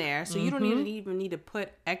be in there. So you don't even need to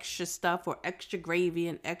put extra stuff or extra gravy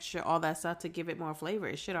and extra all that stuff to give it more flavor.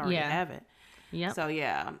 It should already have it. Yeah. So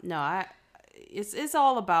it's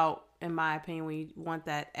all about, in my opinion, when you want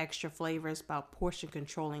that extra flavor, it's about portion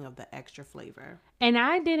controlling of the extra flavor. And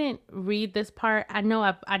I didn't read this part. I know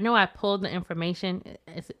I pulled the information.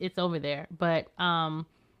 It's over there. But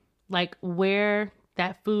like where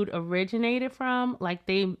that food originated from, like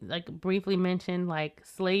they like briefly mentioned like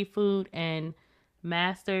slave food and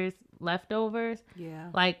masters leftovers. Yeah.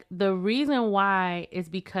 Like the reason why is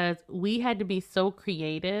because we had to be so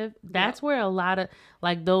creative. That's where a lot of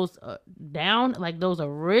like those those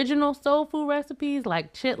original soul food recipes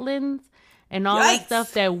like chitlins and all that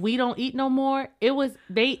stuff that we don't eat no more.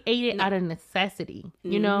 They ate it out of necessity,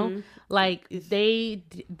 you know? Like they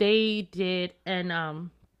did and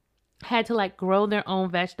had to like grow their own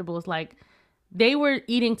vegetables. Like they were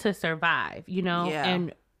eating to survive, you know? Yeah.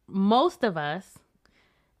 And most of us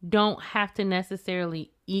don't have to necessarily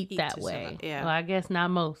eat that way. Yeah. Well, I guess not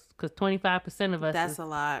most, because 25% of us that's a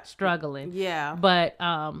lot struggling. Yeah. But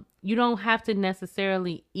you don't have to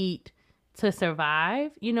necessarily eat to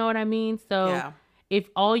survive. You know what I mean? So if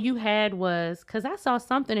all you had was, because I saw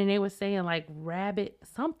something and they were saying like rabbit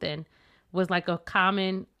something was like a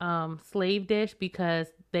common slave dish because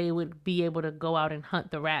they would be able to go out and hunt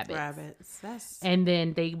the rabbits. And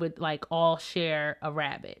then they would like all share a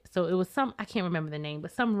rabbit. So it was I can't remember the name,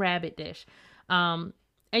 but some rabbit dish. And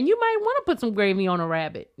you might want to put some gravy on a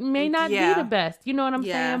rabbit. It may not be the best. You know what I'm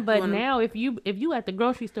saying? But now if you at the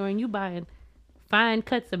grocery store and you buying fine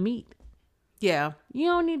cuts of meat. Yeah. You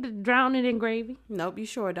don't need to drown it in gravy. Nope, you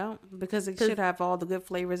sure don't. Because it should have all the good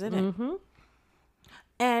flavors in it.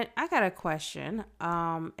 And I got a question.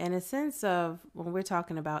 In a sense of when we're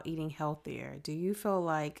talking about eating healthier, do you feel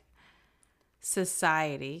like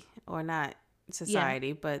society, or not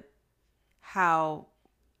society, but how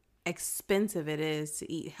expensive it is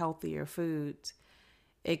to eat healthier foods,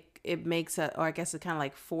 it makes it, or I guess it kind of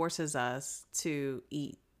like forces us to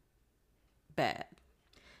eat bad?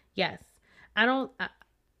 Yes.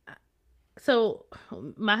 So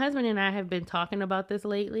my husband and I have been talking about this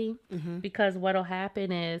lately because what'll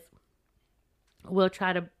happen is we'll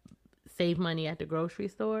try to save money at the grocery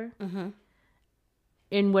store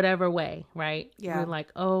in whatever way, right? Yeah. We're like,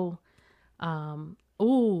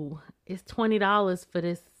 it's $20 for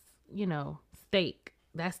this, steak.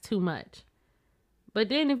 That's too much. But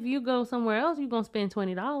then if you go somewhere else, you're going to spend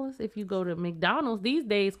 $20. If you go to McDonald's, these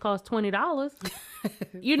days cost $20.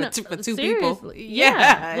 For two seriously, people.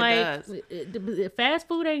 Yeah. Like, the fast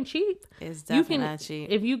food ain't cheap. It's definitely not cheap.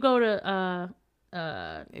 If you go to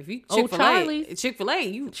if you Charlie's,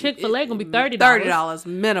 Chick-fil-A gonna be $30. $30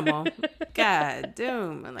 minimum. God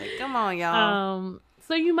damn. I'm like, come on, y'all.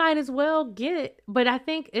 So you might as well get it. But I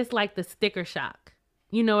think it's like the sticker shock.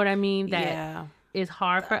 You know what I mean? That is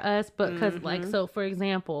hard for us, but because like, so for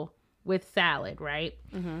example, with salad, right?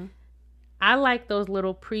 I like those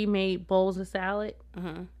little pre-made bowls of salad.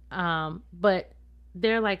 But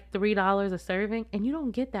they're like $3 a serving, and you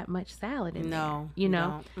don't get that much salad in there. You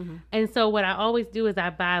know? And so what I always do is I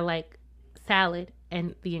buy like salad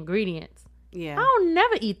and the ingredients. Yeah. I'll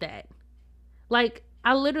never eat that. Like,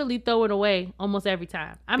 I literally throw it away almost every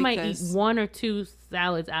time. I might eat one or two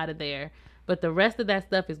salads out of there, but the rest of that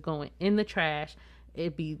stuff is going in the trash.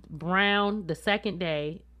 It'd be brown the second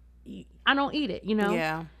day. I don't eat it,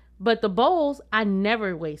 Yeah. But the bowls, I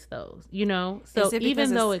never waste those, So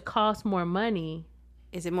even though it costs more money.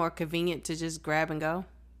 Is it more convenient to just grab and go?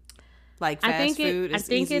 Like fast food? I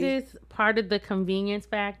think it is part of the convenience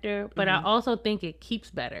factor, but I also think it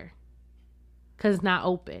keeps better because it's not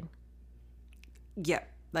open. Yeah.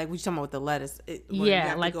 Like we talking about with the lettuce.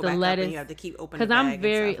 Yeah, like the lettuce. You have to keep opening. Because I'm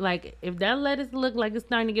very like, if that lettuce look like it's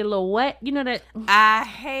starting to get a little wet, you know that. I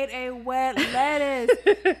hate a wet lettuce.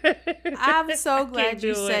 I'm so glad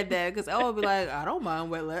you said that, because I would be like, I don't mind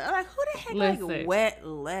wet lettuce. I'm like, who the heck like wet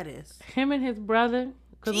lettuce? Him and his brother.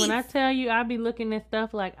 Because when I tell you, I be looking at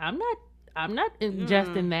stuff like I'm not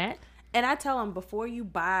ingesting that. And I tell them before you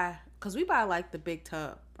buy, because we buy like the big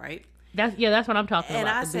tub, right? That's what I'm talking about. And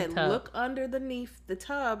I said, look underneath the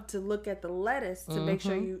tub to look at the lettuce to make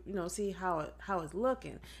sure you see how it's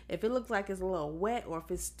looking. If it looks like it's a little wet or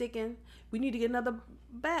if it's sticking, we need to get another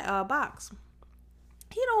box.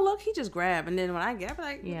 He don't look. He just grab, and then when I get, I'm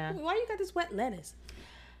like, why you got this wet lettuce?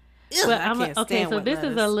 Ugh, but okay, so this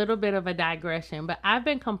is a little bit of a digression, but I've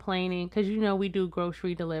been complaining because we do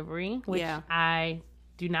grocery delivery, which I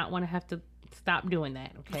do not want to have to stop doing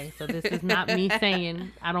that. Okay, so this is not me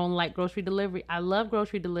saying I don't like grocery delivery. I love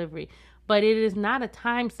grocery delivery, but it is not a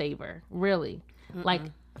time saver, really. Like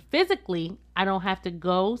physically, I don't have to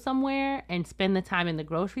go somewhere and spend the time in the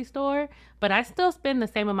grocery store, but I still spend the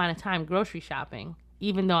same amount of time grocery shopping,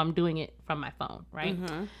 even though I'm doing it from my phone, right?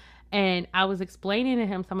 And I was explaining to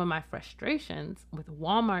him some of my frustrations with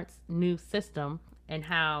Walmart's new system and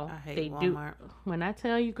how they Walmart. Do. When I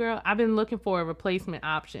tell you, girl, I've been looking for a replacement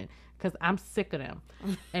option because I'm sick of them.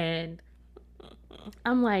 And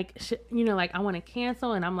I'm like, like I want to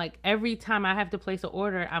cancel. And I'm like, every time I have to place an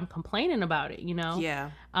order, I'm complaining about it,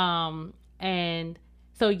 Yeah. And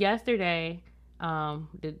so yesterday, the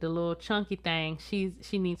little chunky thing, she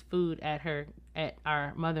needs food at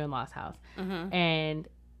our mother-in-law's house. And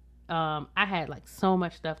I had like so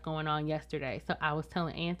much stuff going on yesterday. So I was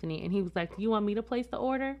telling Anthony, and he was like, do you want me to place the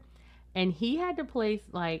order? And he had to place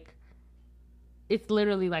like, it's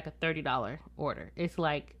literally like a $30 order. It's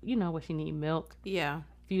like, what you need, milk. Yeah.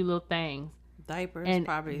 A few little things. Diapers, and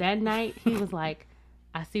probably. That night he was like,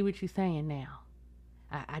 I see what you're saying now.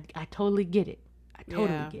 I totally get it. I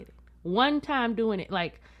totally get it. One time doing it,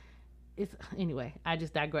 like, anyway, I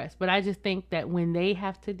just digress. But I just think that when they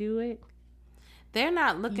have to do it, they're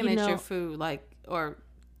not looking at your food like, or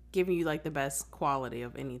giving you like the best quality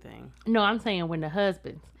of anything. No, I'm saying when the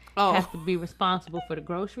husbands have to be responsible for the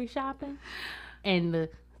grocery shopping and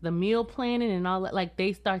the meal planning and all that, like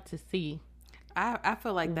they start to see. I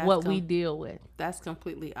feel like that's what we deal with. That's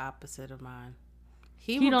completely opposite of mine.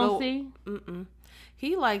 He don't see.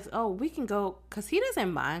 He likes, we can go, because he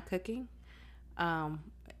doesn't mind cooking. Now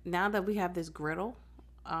that we have this griddle.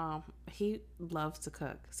 He loves to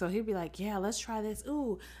cook, so he'd be like, yeah, let's try this.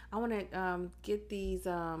 Ooh, I want to get these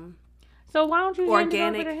so why don't you organic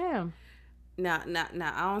hand it over to him? No,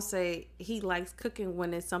 I don't say he likes cooking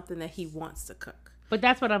when it's something that he wants to cook. But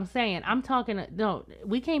that's what I'm saying. I'm talking, no,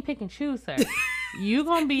 we can't pick and choose, sir. You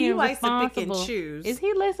gonna be he responsible. Likes to pick and choose. Is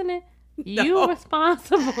he listening? No. You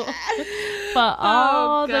responsible for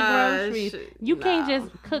all the groceries. You can't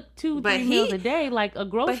just cook 2-3 meals a day. Like a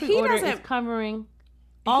grocery order is covering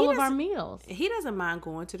all of our meals. He doesn't mind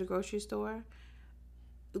going to the grocery store,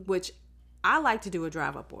 which I like to do a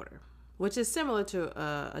drive-up order, which is similar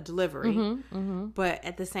to a delivery. But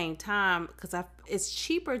at the same time, because it's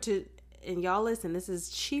cheaper to, and y'all listen, this is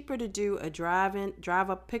cheaper to do a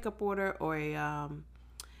drive-up pickup order or a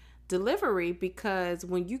delivery, because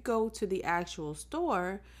when you go to the actual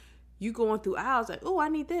store, you going through aisles like, oh, I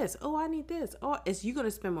need this. Oh, I need this. Oh, you're going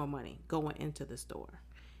to spend more money going into the store.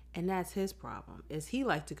 And that's his problem, is he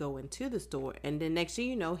like to go into the store, and then next thing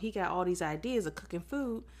you know, he got all these ideas of cooking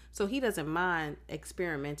food, so he doesn't mind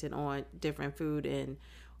experimenting on different food and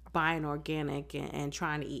buying organic and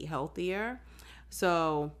trying to eat healthier.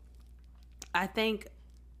 So I think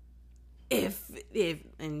if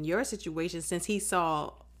in your situation, since he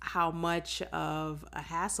saw how much of a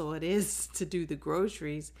hassle it is to do the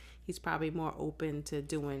groceries, he's probably more open to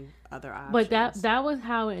doing other options. But that was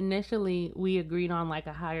how initially we agreed on like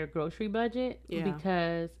a higher grocery budget,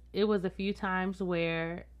 because it was a few times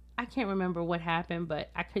where I can't remember what happened, but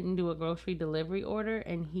I couldn't do a grocery delivery order,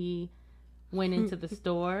 and he went into the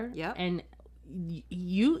store and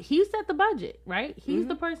he set the budget, right? He's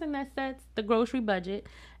the person that sets the grocery budget,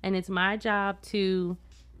 and it's my job to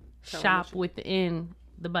shop within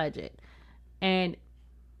the budget. And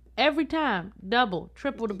every time, double,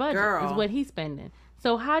 triple the budget is what he's spending.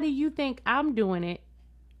 So how do you think I'm doing it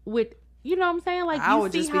with, you know what I'm saying? Like, I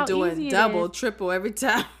would just be doing double, triple every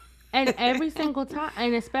time. And every single time,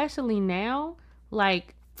 and especially now,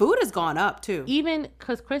 like, food has gone up too. Even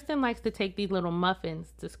because Kristen likes to take these little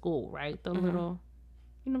muffins to school, right? The little,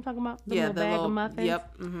 you know what I'm talking about? The little bag of muffins.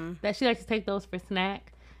 Yep. That she likes to take those for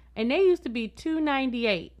snack. And they used to be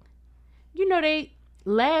 $2.98. You know, they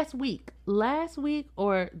last week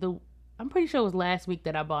or I'm pretty sure it was last week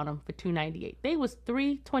that I bought them for $2.98. They was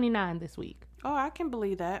 $3.29 this week. Oh, I can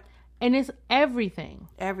believe that. And it's everything.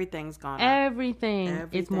 Everything's gone up. Everything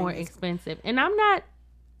is more expensive. And I'm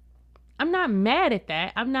not mad at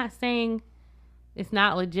that. I'm not saying it's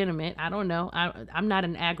not legitimate. I don't know. I'm not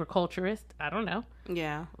an agriculturist. I don't know.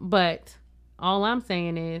 Yeah. But all I'm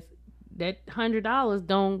saying is that $100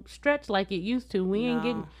 don't stretch like it used to. We ain't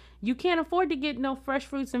getting. You can't afford to get no fresh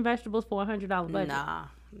fruits and vegetables for $100 budget.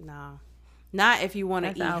 Nah. Not if you want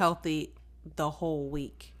to eat healthy the whole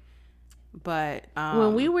week. But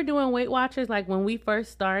when we were doing Weight Watchers, like when we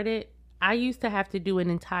first started, I used to have to do an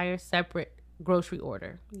entire separate grocery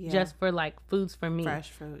order just for like foods for me.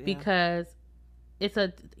 Fresh food, because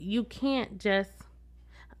you can't just.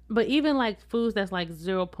 But even like foods that's like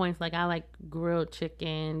 0 points, like I like grilled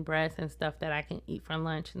chicken breast and stuff that I can eat for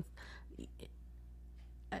lunch. And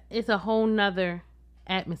it's a whole nother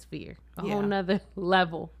atmosphere, a whole nother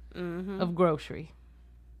level of grocery.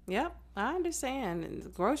 Yep, I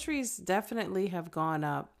understand. Groceries definitely have gone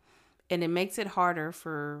up, and it makes it harder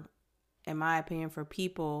for, in my opinion, for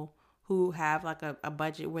people who have like a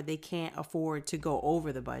budget where they can't afford to go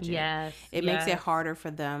over the budget. Yes. It makes it harder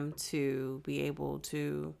for them to be able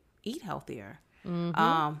to eat healthier.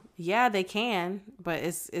 Yeah, they can, but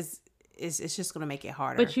it's just going to make it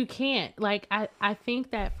harder. But you can't. Like, I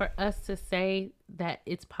think that for us to say that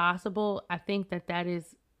it's possible, I think that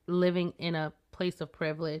is living in a place of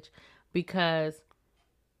privilege, because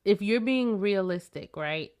if you're being realistic,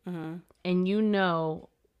 right? And you know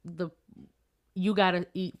you got to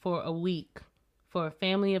eat for a week for a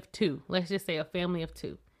family of two. Let's just say a family of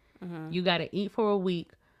two. You got to eat for a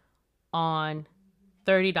week on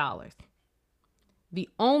 $30. The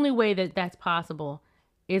only way that that's possible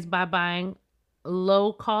is by buying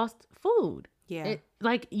low cost food. Yeah.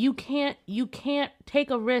 Like you can't take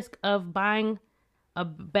a risk of buying a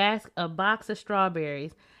box of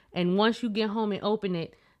strawberries, and once you get home and open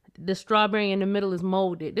it, the strawberry in the middle is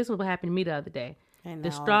molded. This is what happened to me the other day. The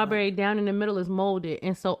strawberry down in the middle is molded,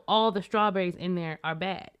 and so all the strawberries in there are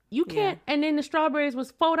bad. You can't, and then the strawberries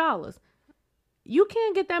was $4. You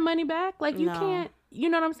can't get that money back. Like you can't, you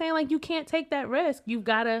know what I'm saying? Like you can't take that risk. You've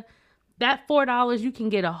got to, that $4, you can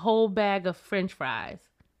get a whole bag of French fries.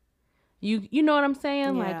 You know what I'm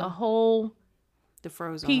saying? Yeah. Like a whole the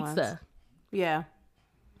frozen pizza. Ones. Yeah.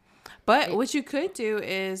 But what you could do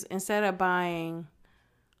is, instead of buying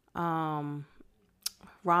ramen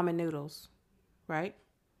noodles, right?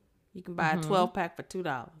 You can buy a 12-pack for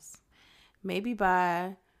 $2. Maybe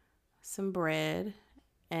buy some bread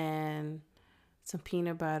and some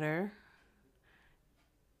peanut butter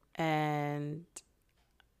and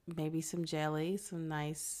maybe some jelly, some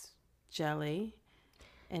nice jelly.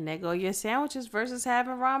 And there go your sandwiches versus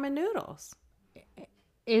having ramen noodles.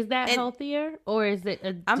 Is that healthier, or is it?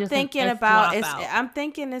 I'm thinking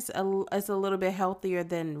it's a little bit healthier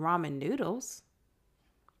than ramen noodles.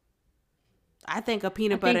 I think a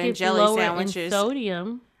peanut butter and jelly sandwich is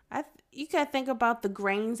sodium. You gotta think about the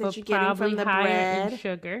grains that you're getting from the bread. In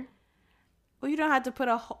sugar. Well, you don't have to put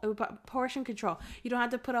portion control. You don't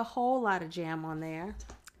have to put a whole lot of jam on there.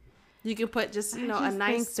 You can put just a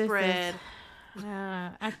nice spread.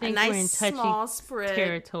 I think we're in touchy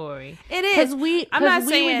territory. It is. We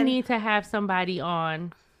would need to have somebody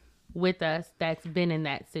on with us that's been in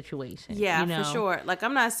that situation. Yeah, for sure. Like,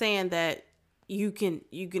 I'm not saying that you can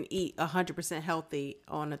eat 100% healthy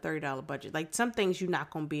on a $30 budget. Like, some things you're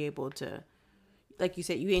not going to be able to, like you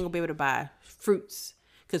said, you ain't going to be able to buy fruits,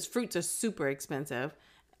 because fruits are super expensive,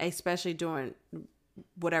 especially during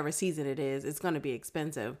whatever season it is. It's going to be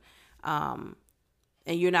expensive.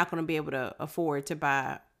 And you're not going to be able to afford to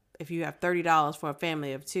buy, if you have $30 for a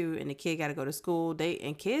family of two and the kid got to go to school,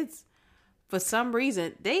 kids, for some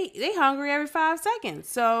reason, they hungry every 5 seconds.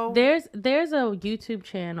 So there's a YouTube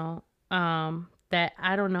channel that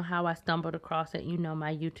I don't know how I stumbled across it.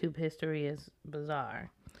 My YouTube history is bizarre.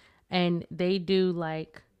 And they do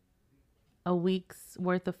like a week's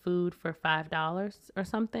worth of food for $5 or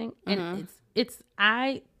something. And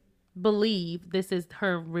I believe this is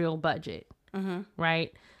her real budget.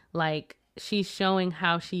 Right? Like, she's showing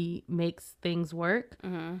how she makes things work.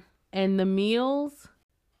 And the meals,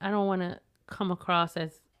 I don't want to come across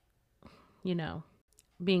as,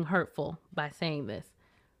 being hurtful by saying this,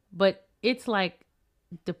 but it's like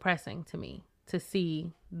depressing to me to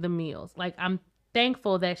see the meals. Like, I'm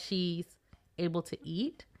thankful that she's able to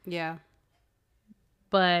eat. Yeah.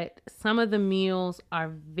 But some of the meals are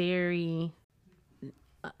very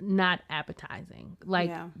not appetizing.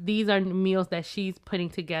 Like, these are meals that she's putting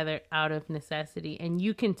together out of necessity, and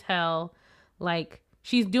you can tell, like,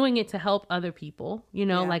 she's doing it to help other people,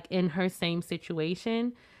 like in her same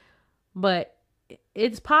situation, But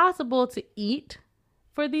it's possible to eat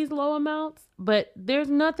for these low amounts, but there's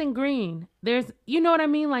nothing green. There's, you know what I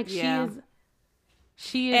mean? Like Yeah.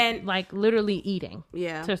 she is like literally eating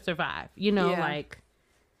Yeah. to survive, you know, Yeah. like,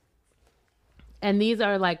 and these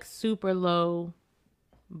are like super low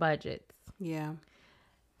budgets. Yeah.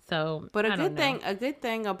 So, But a good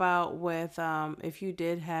thing about with if you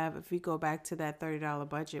go back to that $30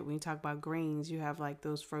 budget, when you talk about greens, you have like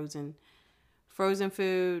those frozen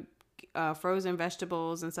food, frozen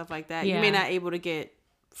vegetables and stuff like that. Yeah. You may not able to get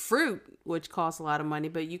fruit, which costs a lot of money,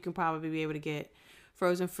 but you can probably be able to get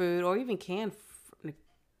frozen food or even canned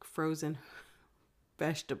frozen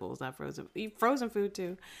vegetables, not frozen food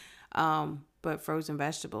too. But frozen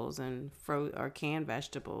vegetables and or canned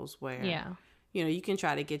vegetables where you know, you can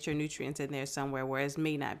try to get your nutrients in there somewhere where it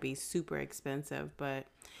may not be super expensive, but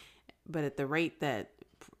at the rate that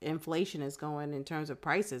inflation is going in terms of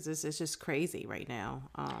prices, it's just crazy right now.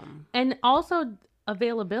 And also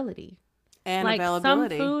availability. And like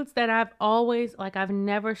availability. Some foods that I've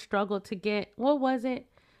never struggled to get. What was it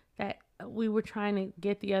that we were trying to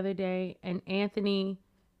get the other day? And Anthony,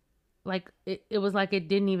 like, it was like it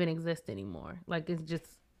didn't even exist anymore. Like, it's just,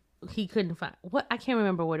 he couldn't find what, I can't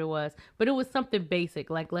remember what it was, but it was something basic.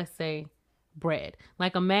 Like, let's say bread.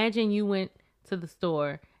 Like, imagine you went to the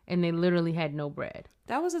store and they literally had no bread.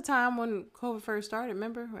 That was a time when COVID first started,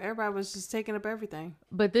 remember? Everybody was just taking up everything.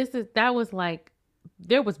 But that was like,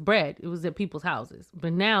 there was bread. It was at people's houses.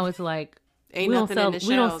 But now it's like, we don't sell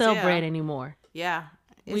bread anymore. Yeah.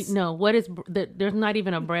 There's not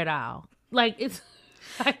even a bread aisle. Like, it's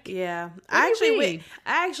like, yeah. I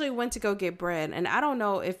actually went to go get bread, and I don't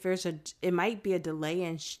know if it might be a delay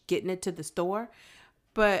in getting it to the store,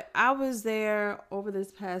 but I was there over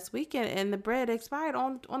this past weekend and the bread expired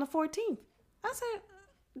on the 14th. I said,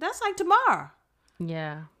 that's like tomorrow.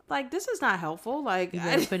 Yeah. Like, this is not helpful. Like, you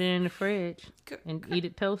gotta put it in the fridge and eat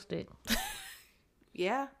it toasted.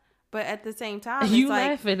 Yeah. But at the same time, it's you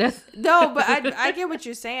like, laughing. No, but I get what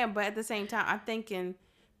you're saying. But at the same time, I'm thinking,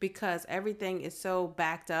 because everything is so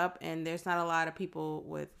backed up and there's not a lot of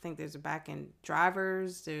people there's a back end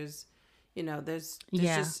drivers. There's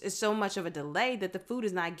just, it's so much of a delay that the food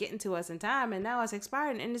is not getting to us in time. And now it's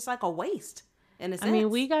expiring and it's like a waste in a sense. I mean,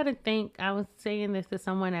 we got to think, I was saying this to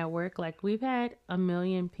someone at work, like, we've had 1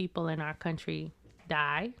 million people in our country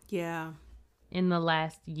die. Yeah. In the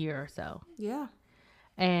last year or so. Yeah.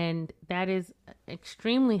 And that is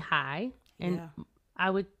extremely high. And I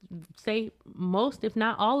would say most, if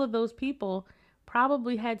not all of those people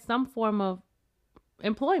probably had some form of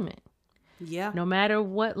employment. Yeah. No matter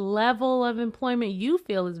what level of employment you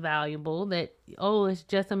feel is valuable, that, it's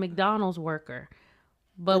just a McDonald's worker.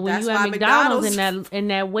 But when you have McDonald's and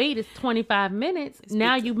that wait is 25 minutes,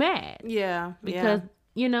 now you mad. Yeah. Because,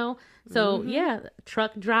 so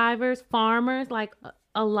truck drivers, farmers, like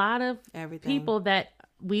a lot of people that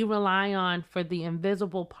we rely on for the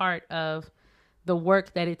invisible part of the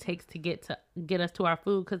work that it takes to get us to our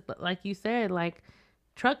food. Because like you said, like,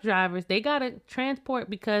 truck drivers, they got to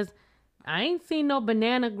transport, because I ain't seen no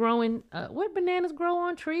banana growing. What bananas grow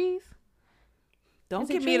on trees? Don't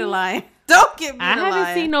get me to lie. Don't get me to lie. I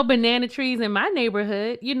haven't seen no banana trees in my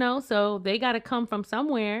neighborhood, so they got to come from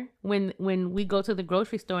somewhere. When we go to the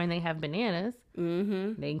grocery store and they have bananas,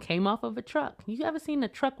 they came off of a truck. You ever seen a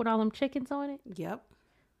truck with all them chickens on it? Yep.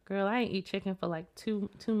 Girl, I ain't eat chicken for like two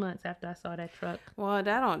months after I saw that truck. Well,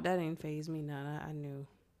 that didn't faze me none. I knew.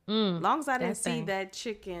 As long as I didn't see that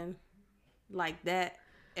chicken like that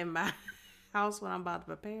in my house when I'm about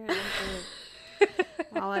to prepare it.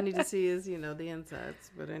 All I need to see is, the insides.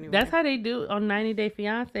 But anyway. That's how they do on 90 Day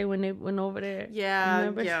Fiancé when they went over there. Yeah,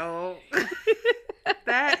 yo.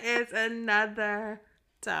 That is another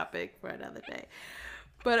topic for another day.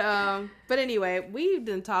 But anyway, we've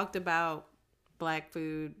been talked about Black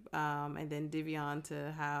food, and then Divion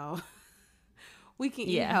to how we can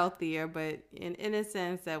eat healthier, but in a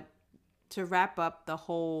sense that to wrap up the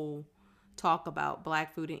whole talk about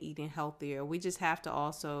Black food and eating healthier, we just have to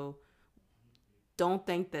also don't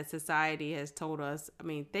think that society has told us. I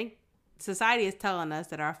mean, society is telling us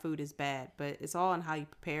that our food is bad, but it's all in how you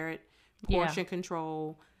prepare it, portion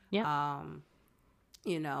control, not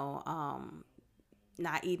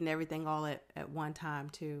eating everything all at one time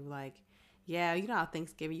too. Like, how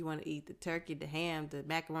Thanksgiving you want to eat the turkey, the ham, the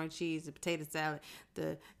macaroni and cheese, the potato salad,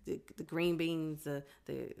 the green beans,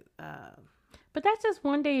 But that's just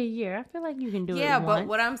one day a year. I feel like you can do it. Yeah, once. But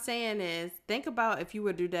what I'm saying is, think about if you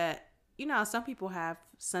would do that. Some people have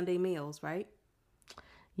Sunday meals, right?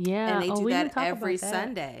 Yeah, and they do that every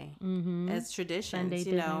Sunday as traditions. Sunday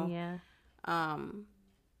dinner,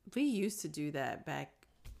 we used to do that back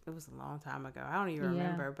it was a long time ago. I don't even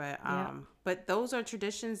remember, but those are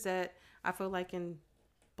traditions that I feel like in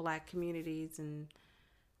Black communities, and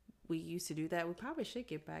we used to do that. We probably should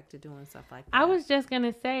get back to doing stuff like that. I was just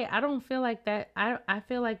gonna say, I don't feel like that. I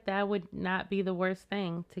feel like that would not be the worst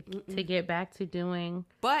thing to get back to doing.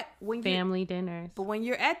 But when family dinners. But when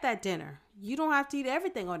you're at that dinner, you don't have to eat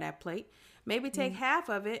everything on that plate. Maybe take half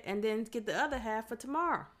of it and then get the other half for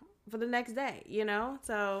tomorrow, for the next day. You know,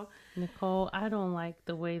 so Nicole, I don't like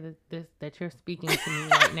the way that you're speaking to me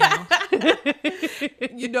right now.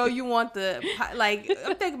 You know, you want the pie, like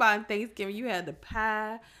I'm thinking about Thanksgiving. You had the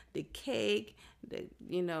pie, the cake,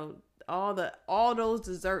 all those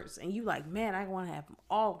desserts, and you like, man, I want to have them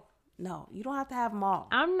all. No, you don't have to have them all.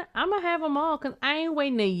 I'm gonna have them all because I ain't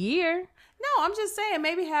waiting a year. No, I'm just saying,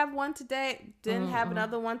 maybe have one today, then have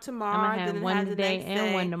another one tomorrow. I'm gonna have one today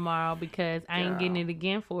and one tomorrow because I ain't getting it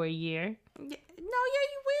again for a year. You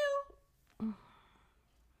will.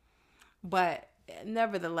 But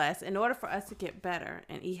nevertheless, in order for us to get better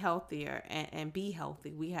and eat healthier and be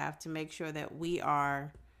healthy, we have to make sure that we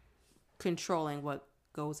are controlling what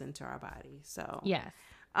goes into our body. So yes.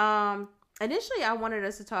 Initially, I wanted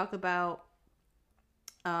us to talk about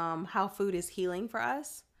how food is healing for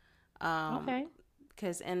us. Okay.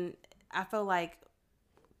 And I feel like,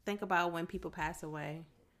 think about when people pass away,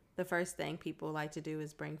 the first thing people like to do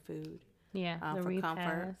is bring food. Yeah, the for repast.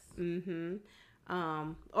 Comfort.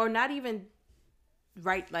 Mm-hmm. Or not even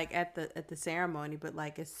right like at the ceremony, but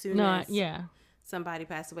like as soon as somebody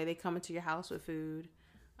passed away, they come into your house with food,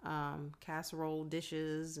 casserole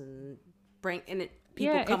dishes, and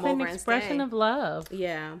people come over and stay. It's an expression of love.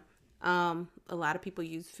 Yeah. A lot of people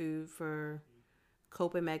use food for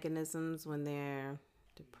coping mechanisms when they're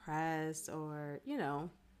depressed or,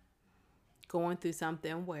 going through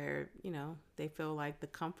something where, they feel like the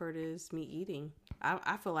comfort is me eating.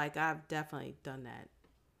 I feel like I've definitely done that.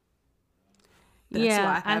 That's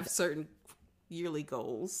why I have certain yearly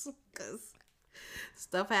goals, because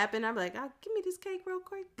stuff happened. I'm like, give me this cake real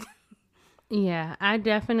quick. Yeah, I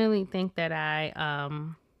definitely think that I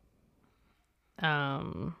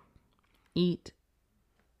eat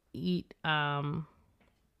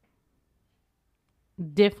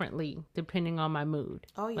differently depending on my mood.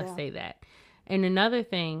 Oh yeah. Let's say that. And another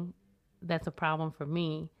thing that's a problem for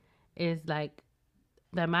me is like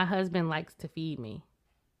that my husband likes to feed me.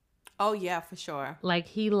 Oh yeah, for sure. Like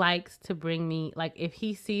he likes to bring me, like if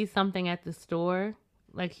he sees something at the store,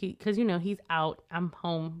 like cause he's out, I'm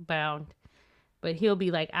homebound, but he'll be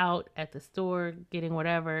like out at the store getting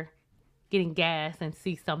gas and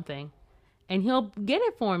see something and he'll get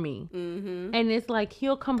it for me. Mm-hmm. And it's like,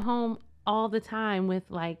 he'll come home all the time with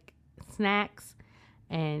like snacks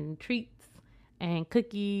and treats and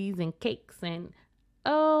cookies and cakes and,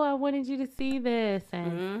 oh, I wanted you to see this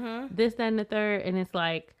and this, that, and the third. And it's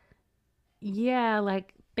like, yeah,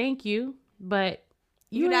 like, thank you, but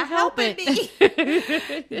you're not helping me.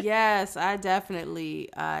 Yes, I definitely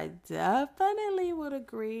would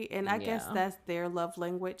agree. And I guess that's their love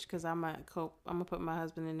language, because I'm gonna put my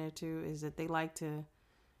husband in there too, is that they like to,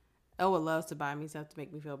 Owen loves to buy me stuff to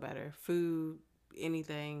make me feel better. Food,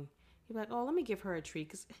 anything. He'd be like, oh, let me give her a treat,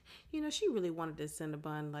 because, she really wanted this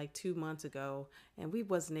Cinnabon like 2 months ago, and we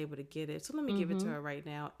wasn't able to get it. So let me give it to her right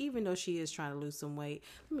now, even though she is trying to lose some weight.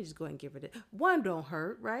 Let me just go ahead and give her that. One don't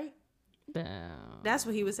hurt, right? That's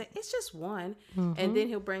what he would say. It's just one. And then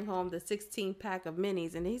he'll bring home the 16 pack of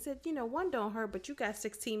minis, and he said, one don't hurt, but you got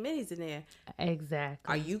 16 minis in there.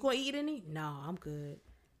 Exactly. Are you gonna eat any? No, I'm good.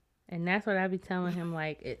 And that's what I be telling him,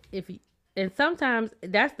 like, and sometimes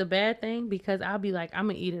that's the bad thing, because I'll be like, I'm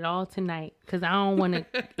gonna eat it all tonight because I don't want to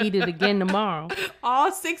eat it again tomorrow. All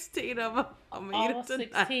 16 of them. I'm gonna eat it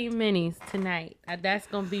tonight. 16 minis tonight. That's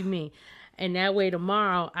gonna be me. And that way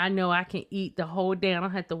tomorrow, I know I can eat the whole day. I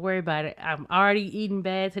don't have to worry about it. I'm already eating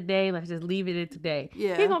bad today. Let's just leave it at today.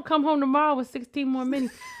 Yeah. He's going to come home tomorrow with 16 more minis.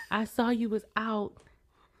 I saw you was out.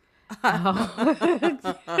 Oh.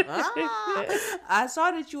 I saw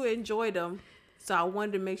that you enjoyed them, so I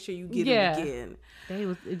wanted to make sure you get them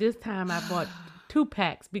again. This time I bought 2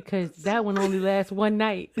 packs because that one only lasts one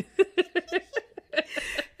night.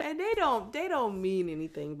 And they don't mean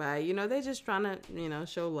anything by it. They're just trying to,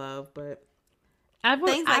 show love, but I'd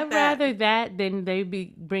rather that than they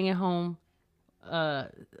be bringing home a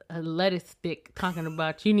lettuce stick talking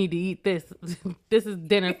about, you need to eat this. This is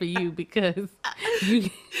dinner for you because you.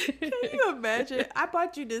 Can you imagine? I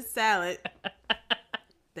bought you this salad.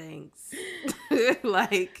 Thanks.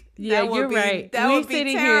 Like, yeah, you're right. That would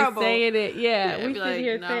be terrible. Here saying it. Yeah, we sit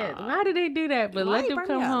here saying, why did they do that? But let them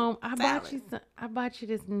come home. I bought you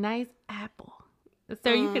this nice apple.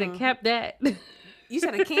 Sir, you could have kept that. You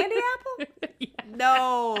said a candy apple? Yeah.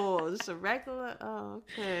 No, it's a regular. Oh,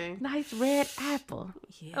 okay. Nice red apple.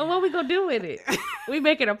 Yeah. Oh, what we gonna do with it? We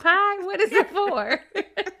making a pie? What is it for?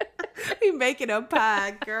 We making a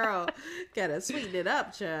pie, girl. Gotta sweeten it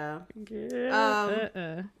up, child.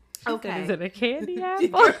 Okay. Is it a candy apple?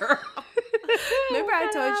 Girl. Remember I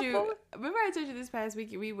told you this past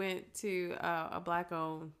week we went to a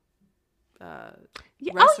Black-owned restaurant.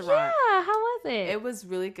 Oh yeah, how was it? It was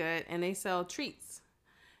really good, and they sell treats.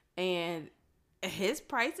 And his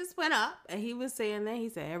prices went up, and he was saying that he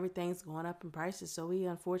said everything's going up in prices, so we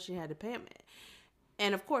unfortunately had to pay him.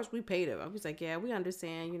 And of course, we paid him. I was like, yeah, we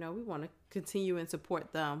understand. You know, we want to continue and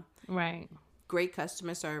support them. Right. Great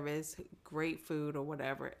customer service, great food, or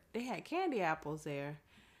whatever. They had candy apples there.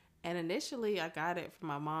 And initially, I got it from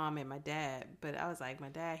my mom and my dad, but I was like, my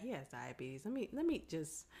dad, he has diabetes. Let me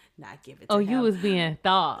just not give it to him. Oh, you was being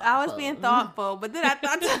thoughtful. I was being thoughtful, but then I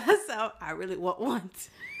thought to myself, I really want one.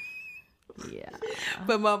 Yeah.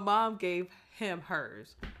 But my mom gave him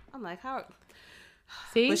hers. I'm like, how?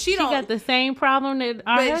 See, but she got the same problem that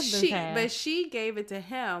our husbands had. But she gave it to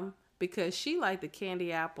him because she liked the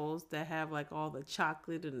candy apples that have like all the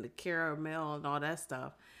chocolate and the caramel and all that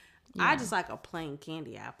stuff. Yeah. I just like a plain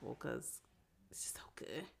candy apple because it's so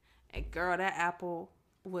good. And girl, the apple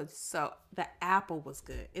was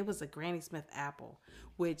good. It was a Granny Smith apple,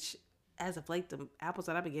 which as of late, the apples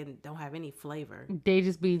that I've been getting don't have any flavor. They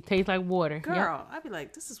just taste like water. Girl, yep. I'd be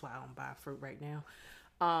like, this is why I don't buy fruit right now.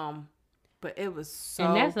 But it was so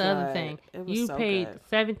and that's good. The other thing. You so paid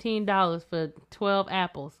 $17 for 12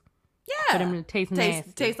 apples. Yeah. For them to taste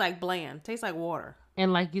nasty. Taste like bland. Taste like water.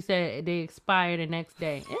 And like you said, they expire the next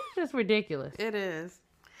day. It's just ridiculous. It is.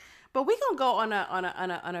 But we gonna go on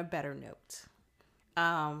a better note.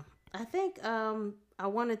 I think I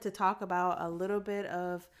wanted to talk about a little bit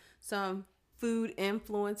of some food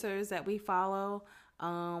influencers that we follow.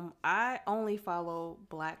 I only follow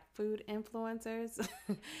Black food influencers.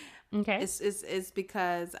 Okay. It's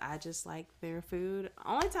because I just like their food.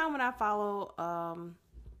 Only time when I follow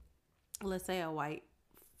let's say a white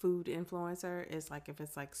food influencer is like if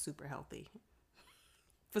it's like super healthy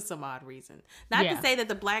for some odd reason. Not to say that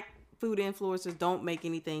the Black food influencers don't make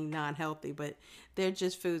anything non-healthy, but their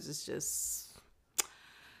just foods is just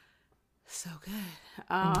so good.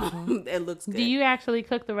 It looks good. Do you actually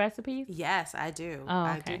cook the recipes? Yes, I do. Oh,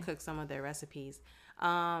 okay. I do cook some of their recipes.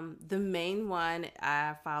 The main one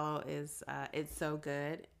I follow is It's So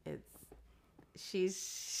Good.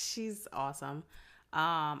 She's awesome.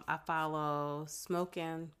 I follow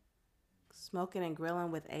Smoking and Grilling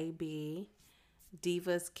with AB.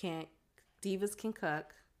 Divas Can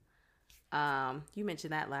Cook. You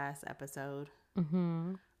mentioned that last episode.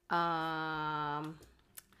 Mm-hmm. I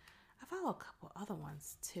follow a couple other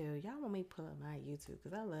ones too. Y'all want me to pull up my YouTube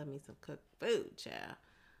because I love me some cooked food, child.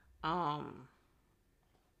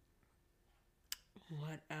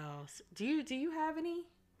 What else? Do you have any?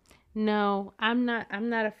 No, I'm not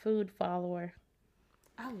a food follower.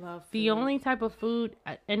 I love food. The only type of food,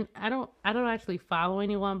 and I don't actually follow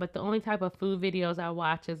anyone, but the only type of food videos I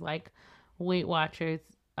watch is like Weight Watchers,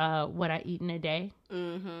 what I eat in a day.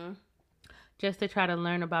 Mm-hmm. Just to try to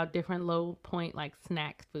learn about different low point like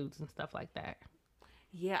snack foods and stuff like that.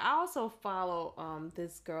 Yeah, I also follow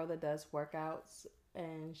this girl that does workouts,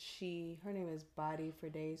 and her name is Body for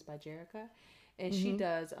Days by Jerica, and she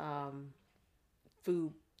does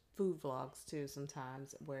food vlogs too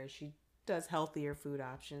sometimes where she does healthier food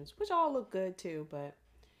options, which all look good too, but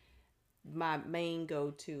my main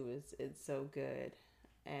go-to is It's So Good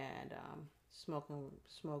and smoking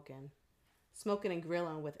and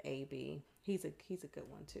grilling with AB. He's a good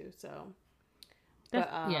one too. So,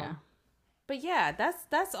 but yeah,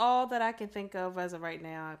 that's all that I can think of as of right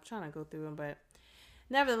now. I'm trying to go through them, but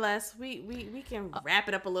nevertheless, we can wrap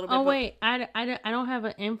it up a little bit. Oh wait, I don't have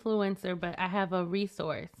an influencer, but I have a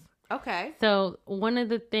resource. Okay. So one of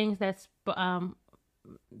the things that's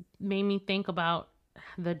made me think about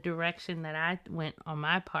the direction that I went on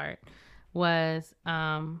my part was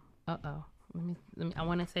let me I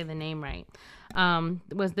want to say the name right.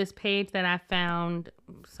 Was this page that I found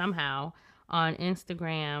somehow on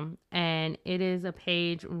Instagram, and it is a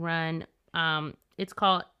page run. It's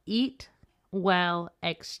called Eat Well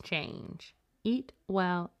Exchange. Eat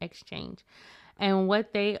Well Exchange. And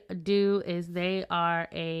what they do is they are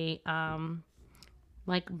a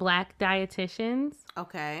like Black dietitians.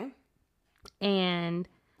 Okay. And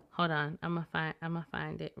hold on, I'm gonna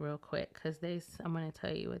find it real quick because I'm gonna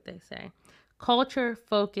tell you what they say. Culture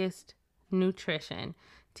focused nutrition,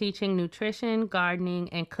 teaching nutrition, gardening,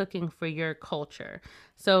 and cooking for your culture.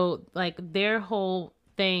 So like their whole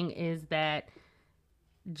thing is that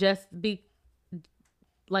just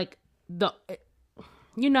like the,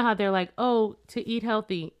 you know how they're like, oh, to eat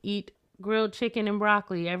healthy, eat grilled chicken and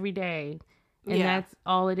broccoli every day. And that's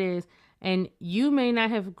all it is. And you may not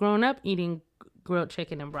have grown up eating grilled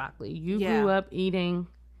chicken and broccoli. You grew up eating,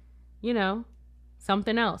 you know,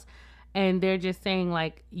 something else. And they're just saying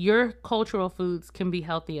like your cultural foods can be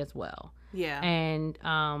healthy as well. Yeah.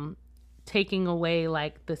 And taking away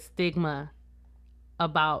like the stigma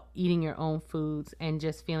about eating your own foods and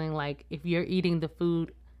just feeling like if you're eating the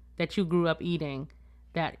food that you grew up eating,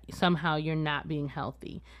 that somehow you're not being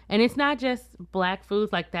healthy. And it's not just Black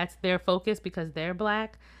foods, like that's their focus because they're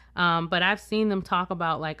Black. But I've seen them talk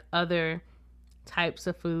about like other types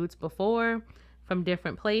of foods before from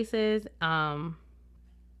different places.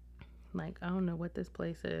 Like, I don't know what this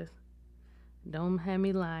place is. Don't have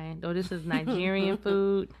me lying. Oh, this is Nigerian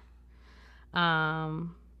food. Oh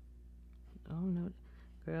no,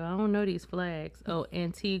 girl, I don't know these flags. Oh,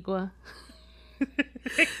 Antigua.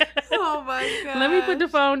 Oh my god! Let me put the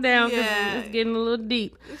phone down because it's getting a little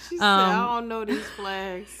deep. She said, "I don't know these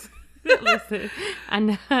flags." Listen,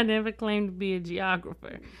 I never claimed to be a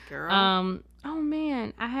geographer, girl. Oh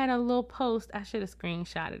man, I had a little post. I should have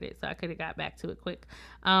screenshotted it so I could have got back to it quick.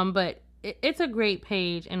 But it's a great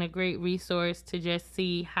page and a great resource to just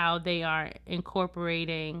see how they are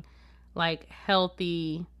incorporating like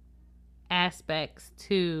healthy aspects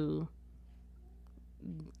to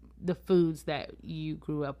the foods that you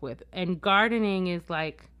grew up with. And gardening is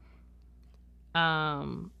like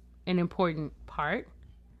an important part.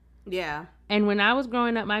 Yeah. And when I was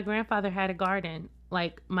growing up, my grandfather had a garden.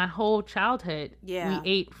 Like my whole childhood, we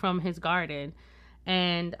ate from his garden.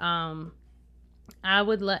 And I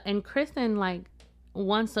would and Kristen like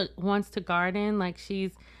wants to garden, like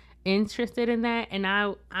she's interested in that. And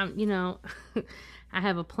I'm you know, I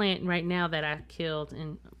have a plant right now that I killed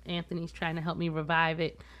and Anthony's trying to help me revive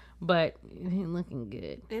it. But it ain't looking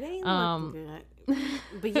good. It ain't looking good.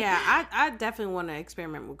 But yeah, I definitely want to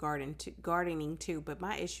experiment with gardening too. But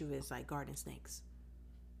my issue is like garden snakes.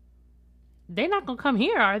 They're not gonna come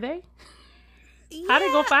here, are they? Yeah. How they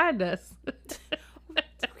gonna find us?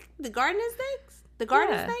 The garden snakes? The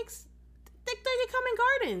garden snakes? They come in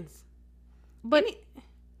gardens.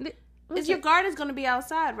 But your garden's gonna be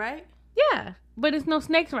outside, right? Yeah. But it's no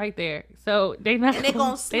snakes right there, so they're not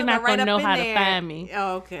gonna know how to find me.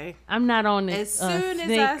 Oh, okay. I'm not on this as soon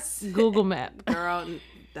as I Google map, girl.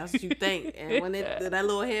 That's what you think, and when that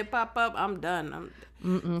little head pop up, I'm done.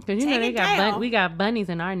 Because you know we got bunnies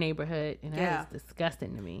in our neighborhood, and that is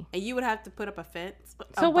disgusting to me. And you would have to put up a fence.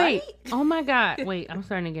 So wait, oh my god, wait! I'm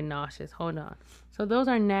starting to get nauseous. Hold on. So those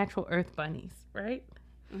are natural earth bunnies, right?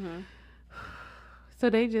 Mm-hmm. So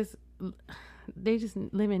they just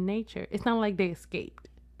live in nature. It's not like they escaped.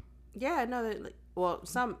 Yeah, no. Well,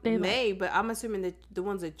 some may, but I'm assuming that the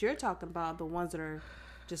ones that you're talking about, the ones that are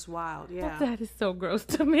just wild. Yeah, that is so gross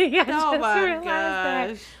to me. I just realized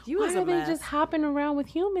that. Why are they just hopping around with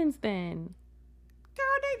humans then? Girl,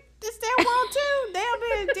 it's their world too.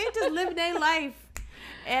 They just living their life,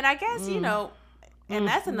 and I guess you know, and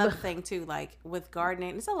that's another thing too. Like with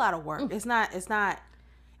gardening, it's a lot of work. It's not.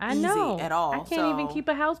 I know at all. I can't even keep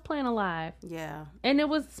a houseplant alive. Yeah. And it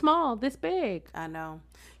was small, this big. I know.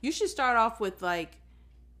 You should start off with like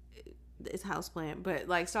it's houseplant, but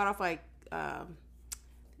like start off like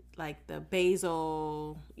the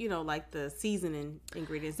basil, you know, like the seasoning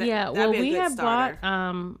ingredients. We have bought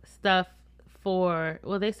stuff for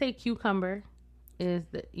they say cucumber is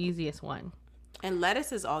the easiest one. And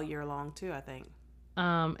lettuce is all year long too, I think.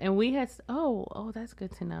 And we had, that's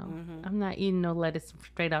good to know. Mm-hmm. I'm not eating no lettuce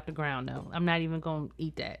straight off the ground, though. I'm not even going to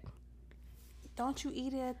eat that. Don't you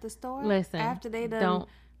eat it at the store? Listen, after they done. Don't.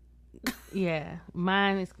 Yeah,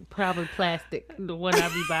 mine is probably plastic, the one I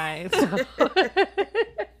be buying. So.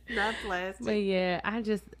 Not plastic. But yeah,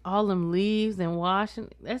 all them leaves and washing.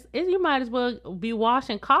 You might as well be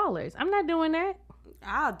washing collars. I'm not doing that.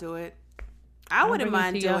 I'll do it. I wouldn't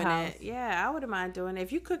mind doing it. Yeah, I wouldn't mind doing it.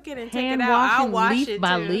 If you cook it and take it out, I'll wash leaf it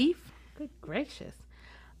by too. leaf. Good gracious.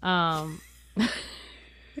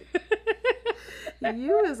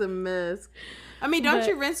 You is a mess. I mean, don't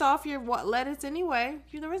you rinse off your lettuce anyway?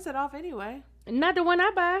 You rinse it off anyway. Not the one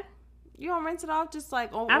I buy. You don't rinse it off just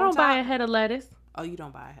like on I don't buy a head of lettuce. Oh, you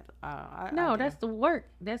don't buy a head of No, that's the work.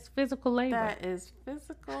 That's physical labor. That is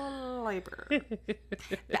physical labor.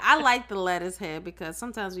 I like the lettuce head because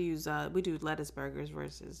sometimes we do lettuce burgers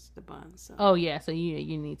versus the buns. So. Oh, yeah. So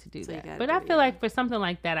you need to do that. But I feel like for something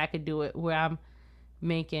like that, I could do it where I'm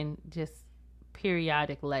making just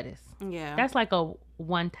periodic lettuce. Yeah. That's like a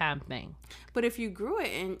one-time thing. But if you grew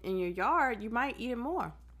it in your yard, you might eat it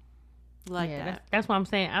more. like that. That's what I'm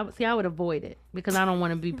saying. I would avoid it because I don't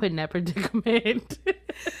want to be put in that predicament.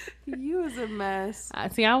 You is a mess. I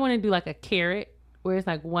want to do like a carrot where it's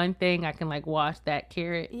like one thing I can like wash that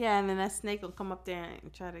carrot. Yeah, and then that snake will come up there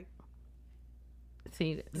and try to.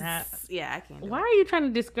 See, now, yeah, I can't. Why are you trying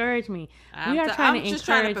to discourage me? We are trying to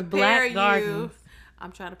encourage black gardens.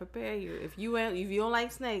 I'm trying to prepare you. If you don't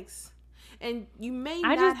like snakes, and you may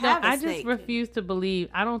not have a snake. I just refuse to believe.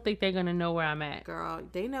 I don't think they're gonna know where I'm at. Girl,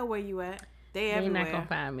 they know where you at. They're everywhere. Not gonna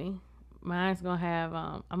find me. Mine's gonna have.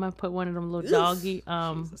 I'm gonna put one of them little doggy.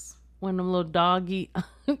 Jesus. One of them little doggy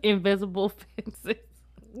invisible fences.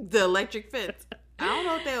 The electric fence. I don't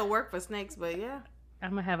know if they'll work for snakes, but yeah. I'm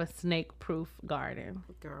gonna have a snake-proof garden.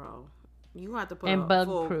 Girl, you have to put and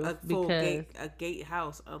bug-proof a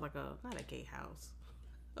gatehouse, not a gatehouse,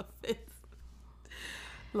 a fence.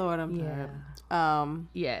 Lord, I'm tired.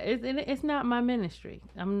 Yeah, it's not my ministry.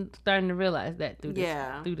 I'm starting to realize that through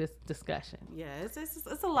this discussion. Yeah,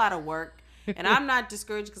 it's a lot of work, and I'm not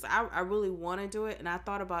discouraged because I really want to do it, and I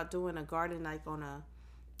thought about doing a garden like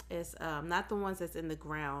it's not the ones that's in the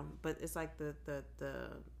ground, but it's like the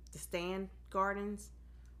stand gardens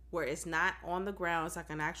where it's not on the ground. It's like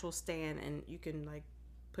an actual stand, and you can like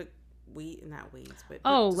put not weeds, but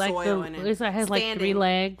like soil in it. It has like 3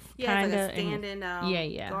 legs. Yeah, it's like a standing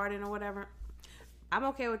garden or whatever. I'm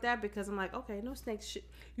okay with that because I'm like, okay, no snakes.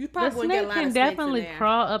 You probably wouldn't get a lot of snakes in there. The snake can definitely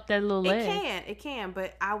crawl up that little leg. It can,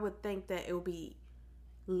 but I would think that it would be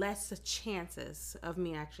less chances of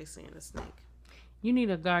me actually seeing a snake. You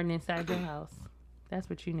need a garden inside your house. That's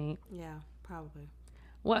what you need. Yeah, probably.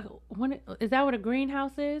 What is that? What a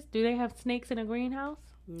greenhouse is? Do they have snakes in a greenhouse?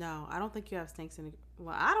 No, I don't think you have snakes in a.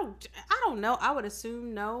 Well, I don't know. I would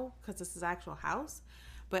assume no because this is actual house,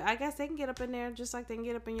 but I guess they can get up in there just like they can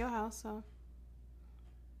get up in your house. So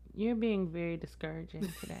you're being very discouraging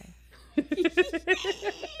today. I'm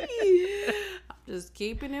just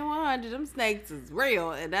keeping it 100. Them snakes is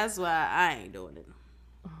real, and that's why I ain't doing it.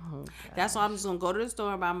 Oh, that's why I'm just gonna go to the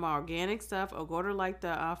store and buy my organic stuff, or go to like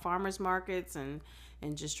the farmers markets and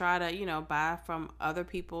just try to buy from other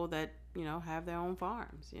people that have their own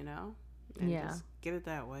farms, and just get it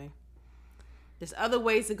that way. There's other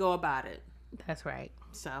ways to go about it. That's right.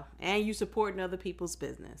 So, and you supporting other people's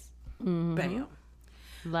business. Mm-hmm. Bam.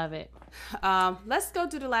 Love it. Let's go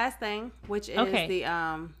to the last thing, which is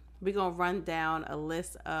we're gonna run down a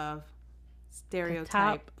list of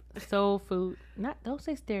stereotype soul food. Don't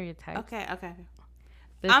say stereotype. Okay.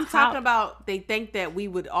 I'm talking about they think that we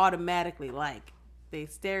would automatically like. They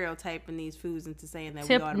stereotyping these foods into saying that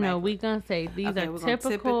we automatically. No, we're gonna say these are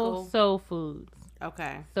typical soul foods.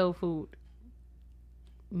 Okay. Soul food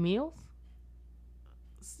meals.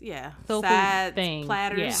 Yeah. Soul sides, food things.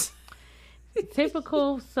 Platters. Yeah.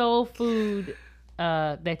 Typical soul food.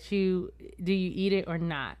 That do you eat it or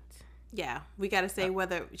not? Yeah, we got to say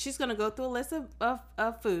whether she's going to go through a list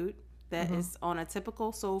of food that is on a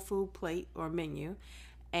typical soul food plate or menu,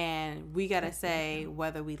 and we got to say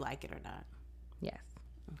whether we like it or not. Yes.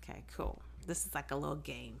 Okay, cool. This is like a little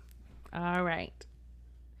game. All right.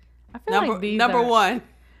 I feel like these number one.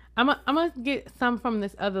 I'm gonna get some from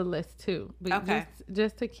this other list too. Okay.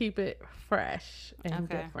 Just to keep it fresh and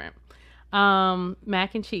different.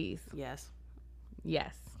 Mac and cheese. Yes.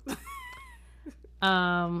 Yes.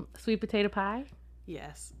 Sweet potato pie.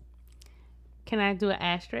 Yes. Can I do an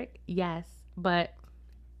asterisk? Yes, but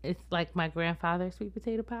it's like my grandfather's sweet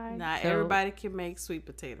potato pie. Not everybody can make sweet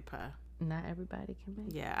potato pie. Not everybody can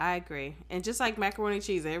make. Yeah, I agree. And just like macaroni and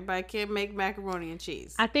cheese, everybody can't make macaroni and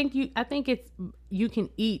cheese. I think it's you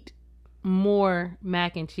can eat more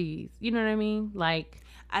mac and cheese. You know what I mean? Like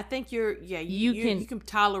I think you can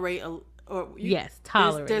tolerate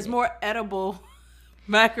tolerate. There's more edible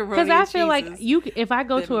macaroni. Because I feel like if I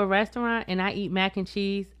go to a restaurant and I eat mac and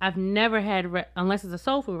cheese, I've never had unless it's a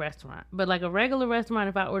soul food restaurant. But like a regular restaurant,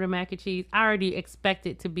 if I order mac and cheese, I already expect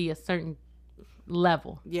it to be a certain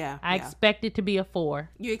level. Yeah. I expect it to be a 4.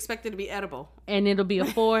 You expect it to be edible. And it'll be a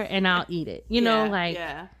 4 and I'll eat it. You know, like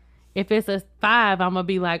if it's a 5, I'm gonna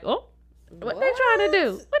be like, oh, what they trying to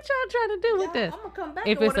do? What y'all trying to do with this? I'm gonna come back.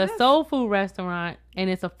 If it's a soul food restaurant and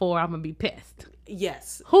it's a 4, I'm gonna be pissed.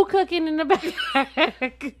 Yes. Who cooking in the back?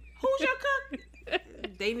 Who's your cook?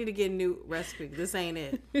 They need to get a new recipe. This ain't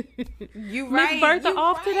it. You right. Miss Bertha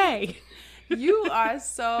off today. You are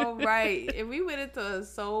so right. If we went into a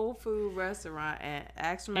soul food restaurant and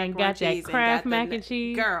asked for macaroni and cheese that Kraft mac and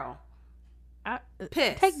cheese, girl,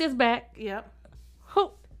 piss. Take this back. Yep.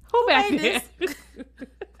 Who back there?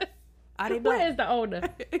 Are they black? Where is the owner?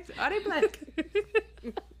 Are they black?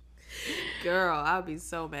 Girl, I'll be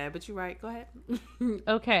so mad. But you're right. Go ahead.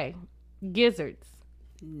 Okay. Gizzards.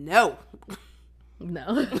 No.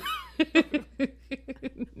 No.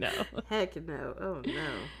 No. Heck no. Oh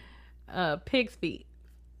no. Pig's feet.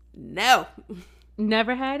 No.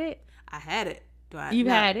 Never had it? I had it. You've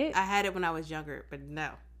no, had it? I had it when I was younger, but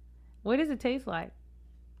no. What does it taste like?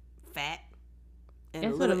 Fat. And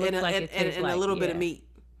That's a little, what it looks like it tastes and like. a little bit Yeah. of meat.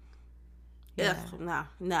 Yeah. Ugh,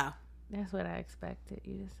 no. That's what I expected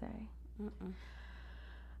you to say.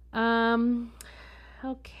 Mm-mm.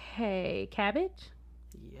 Okay. Cabbage?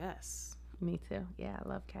 Yes. Me too. Yeah, I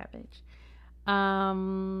love cabbage.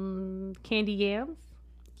 Candy yams?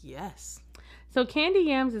 Yes. So candy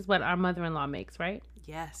yams is what our mother-in-law makes, right?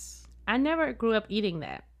 Yes. I never grew up eating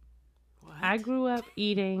that. What? I grew up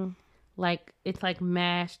eating it's like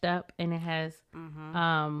mashed up and it has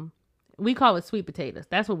we call it sweet potatoes.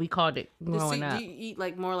 That's what we called it growing up. Do you eat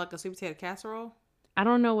like more like a sweet potato casserole? I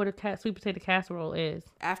don't know what a sweet potato casserole is.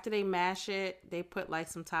 After they mash it, they put like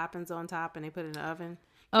some toppings on top and they put it in the oven.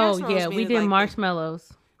 Oh yeah, we did like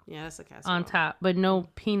marshmallows. Yeah, that's a casserole. On top, but no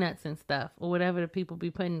peanuts and stuff or whatever the people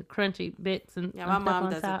be putting crunchy bits and yeah, my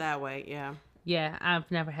mom does top. it that way. Yeah. Yeah,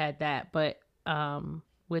 I've never had that, but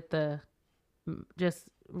with the just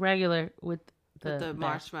regular with the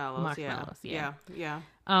marshmallows. Yeah.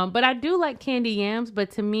 But I do like candy yams,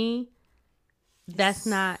 but to me, that's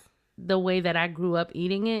not the way that I grew up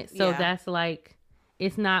eating it. So that's like,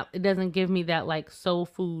 it doesn't give me that like soul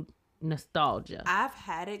food nostalgia. I've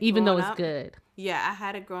had it even though it's good. Yeah, I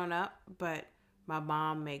had it growing up, but my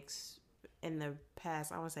mom makes in the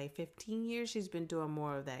past, I would say 15 years, she's been doing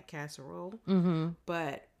more of that casserole. Mm-hmm.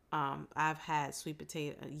 But I've had sweet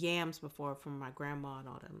potato yams before from my grandma and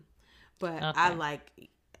all them. But I like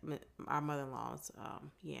our mother-in-law's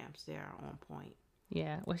yams. They're on point.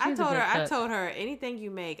 Yeah. Well, I told her anything you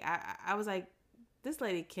make. I was like, this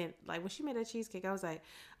lady can't, like, when she made that cheesecake, I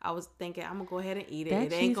was thinking, I'm gonna go ahead and eat it.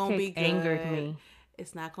 It ain't gonna be good. Angered me.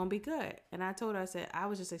 It's not gonna be good. And I told her, I said, I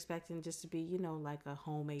was just expecting just to be, like a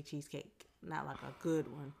homemade cheesecake, not like a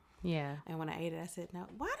good one. Yeah. And when I ate it, I said, "Now,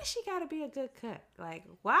 why does she got to be a good cook? Like,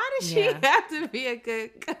 why does she have to be a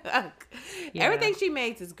good cook? Yeah. Everything she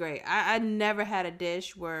makes is great. I never had a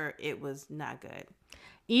dish where it was not good.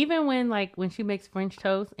 Even when she makes French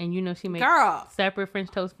toast, and she makes separate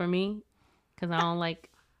French toast for me, because I don't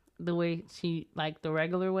like the way she like the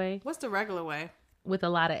regular way. What's the regular way? With a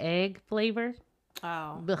lot of egg flavor.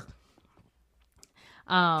 Oh. Because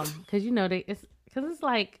it's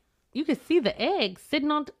like you can see the eggs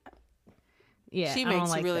sitting on. Yeah, she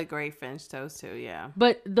makes really great French toast too. Yeah,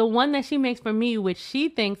 but the one that she makes for me, which she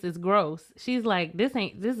thinks is gross, she's like, "This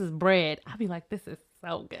is bread." I'll be like, "This is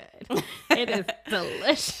so good. It is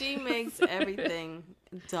delicious." She makes everything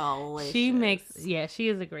delicious. She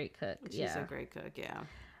is a great cook. She's a great cook. Yeah,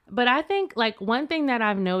 but I think like one thing that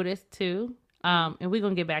I've noticed too, and we're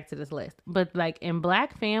gonna get back to this list, but like in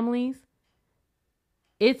Black families,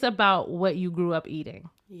 it's about what you grew up eating.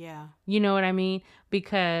 Yeah, you know what I mean?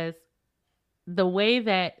 Because the way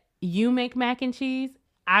that you make mac and cheese,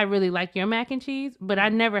 I really like your mac and cheese, but I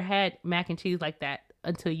never had mac and cheese like that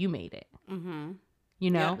until you made it. Mm-hmm.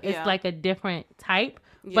 It's like a different type,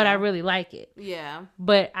 but I really like it. Yeah.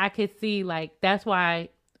 But I could see like, that's why,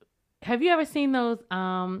 have you ever seen those,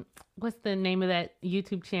 what's the name of that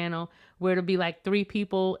YouTube channel where it'll be like 3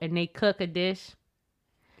 people and they cook a dish?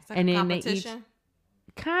 It's like a competition?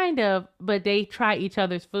 Kind of, but they try each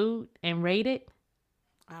other's food and rate it.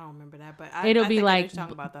 I don't remember that, but it'll be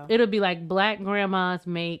like Black grandmas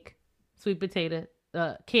make sweet potato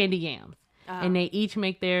candy yams, and they each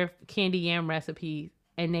make their candy yam recipes,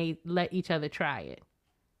 and they let each other try it.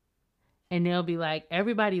 And they'll be like,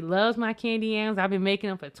 everybody loves my candy yams. I've been making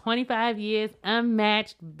them for 25 years,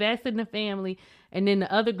 unmatched, best in the family. And then the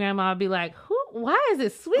other grandma will be like, why is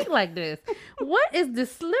it sweet like this? What is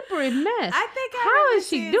this slippery mess? I think how is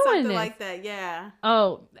she doing this? Like that, yeah.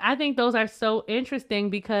 Oh, I think those are so interesting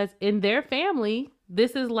because in their family,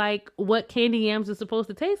 this is like what candy yams are supposed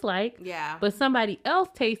to taste like. Yeah. But somebody else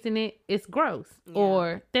tasting it, it's gross. Yeah.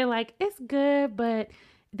 Or they're like, it's good, but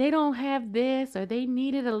they don't have this, or they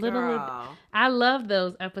needed a little. I love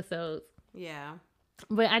those episodes. Yeah.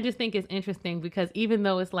 But I just think it's interesting because even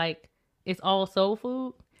though it's like, it's all soul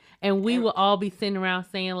food, and we will all be sitting around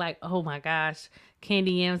saying like, oh my gosh,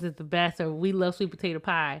 candy yams is the best, or we love sweet potato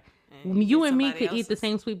pie. And you and me could eat the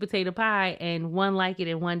same sweet potato pie, and one like it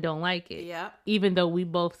and one don't like it. Yep. Even though we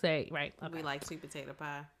both say, right, okay, we like sweet potato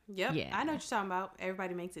pie. Yep. Yeah. I know what you're talking about.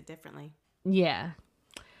 Everybody makes it differently. Yeah.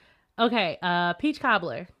 Okay. Peach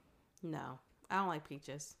cobbler. No, I don't like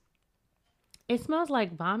peaches. It smells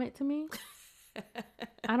like vomit to me.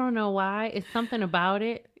 I don't know why. It's something about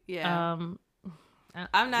it. Yeah.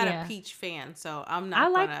 I'm not yeah. a peach fan, so I'm I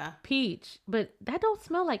not like gonna. peach, but that don't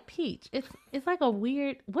smell like peach. It's like a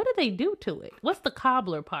weird. What do they do to it? What's the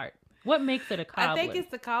cobbler part? What makes it a I cobbler? think it's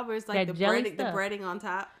the cobbler. It's like That jelly the stuff. breading on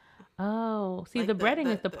top. Oh, see, the Like breading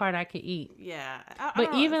is the part I could eat. yeah. I But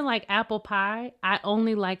don't know. even like apple pie, I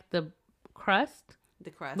only like the crust The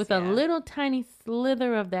crust with a little tiny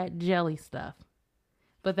slither of that jelly stuff.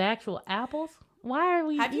 But the actual apples, why are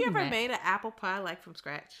we Have you eating ever that? made an apple pie like from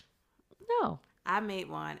scratch? No. I made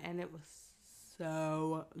one and it was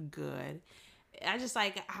so good. I just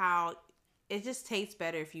like how it just tastes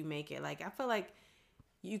better if you make it. Like I feel like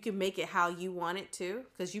you can make it how you want it to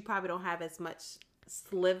because you probably don't have as much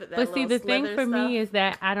sliver. But see, the thing for me is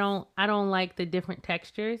that I don't like the different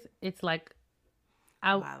textures. It's like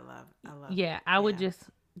I love. Yeah, I would just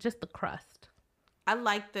the crust. I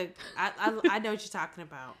like I know what you're talking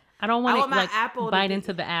about. I don't want to like apple bite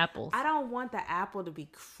into the apples. I don't want the apple to be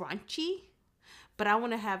crunchy, but I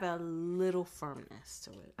want to have a little firmness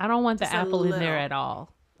to it. I don't want the apple in there at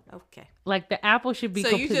all. Okay. Like the apple should be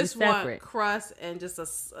completely separate. So you just want crust and just a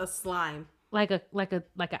slime. Like a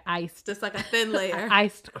iced, just like a thin layer,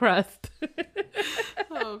 iced crust.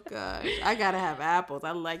 Oh gosh, I gotta have apples.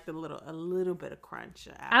 I like a little bit of crunch.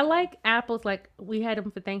 I like apples. Like we had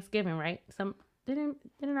them for Thanksgiving, right? Didn't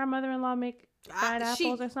our mother-in-law make fried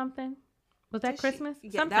apples or something? Was that Christmas?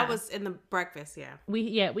 Yeah, sometime. That was in the breakfast. Yeah,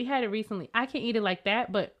 we had it recently. I can eat it like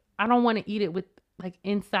that, but I don't want to eat it with like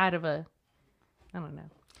inside of a. I don't know.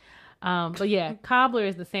 But yeah, cobbler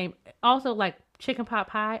is the same. Also, like chicken pot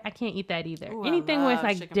pie, I can't eat that either. Ooh, anything where it's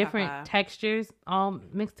like different textures all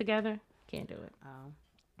mixed together, can't do it.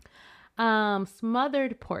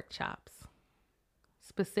 Smothered pork chops.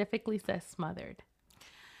 Specifically says smothered.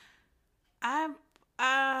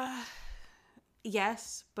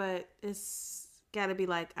 Yes, but it's gotta be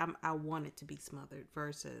like I want it to be smothered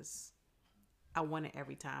versus I want it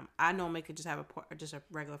every time. I normally could just have a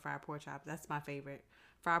regular fried pork chop. That's my favorite.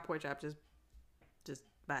 Fried pork chop just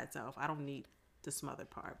by itself. I don't need the smothered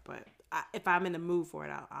part, but if I'm in the mood for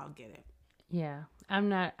it, I'll get it. Yeah, I'm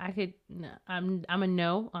not. I'm a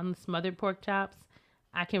no on the smothered pork chops.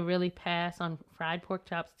 I can really pass on fried pork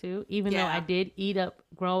chops too, even though I did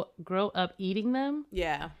grow up eating them.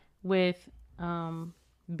 Yeah, with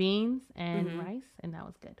beans and rice, and that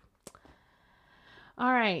was good.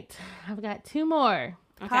 All right, I've got two more.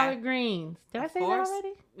 Okay. Collard greens. Did I say that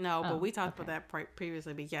already? No, but we talked about that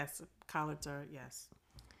previously. But yes, collards are yes.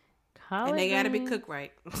 Collard and they got to be cooked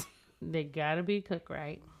right. They got to be cooked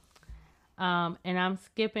right. And I'm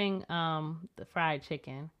skipping the fried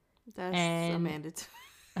chicken. That's Amanda.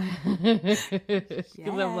 Because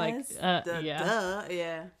I'm like, yeah.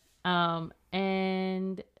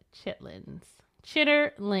 And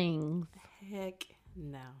chitterlings. Heck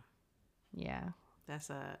no. Yeah. That's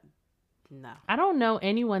a no. I don't know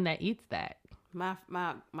anyone that eats that. My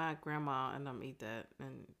grandma and them eat that,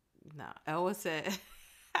 and no. I always said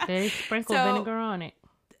they sprinkle vinegar on it.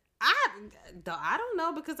 I don't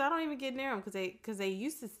know because I don't even get near them because they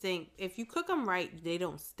used to stink. If you cook them right, they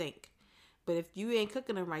don't stink. But if you ain't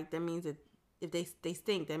cooking them right, that means that if they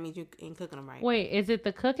stink, that means you ain't cooking them right. Wait, is it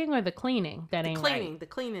the cooking or the cleaning that ain't right? The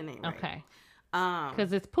cleaning ain't right. Okay.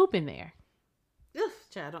 Because it's poop in there. Ugh,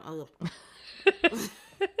 child,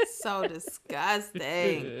 so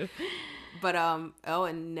disgusting. But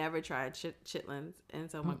Owen never tried chitlins,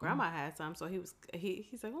 and so my grandma had some. So he's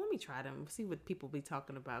like, well, let me try them, see what people be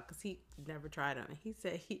talking about, because he never tried them. And he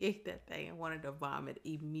said he ate that thing and wanted to vomit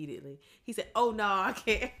immediately. He said, "Oh no, I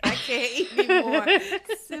can't eat anymore."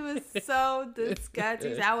 It was so disgusting.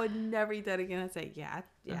 He said, I would never eat that again. I said, yeah.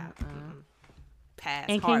 Pass.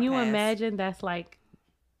 And can you imagine that's like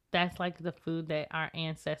the food that our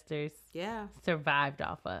ancestors survived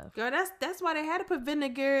off of. Girl, that's why they had to put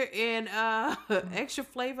vinegar and extra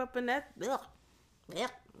flavor up in that. Ugh. Yeah,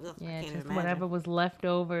 just whatever was left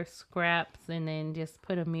over, scraps, and then just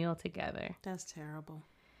put a meal together. That's terrible.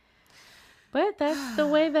 But that's the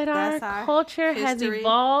way that our culture has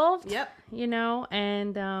evolved. Yep. You know,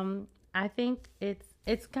 and I think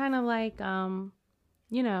it's kind of like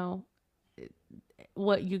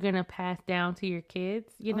what you're gonna pass down to your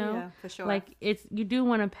kids, you know? Yeah, for sure. Like you do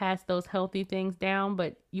want to pass those healthy things down,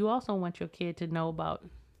 but you also want your kid to know about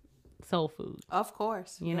soul food. Of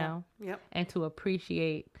course. You know? Yep. And to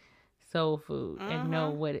appreciate soul food and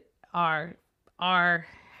know what our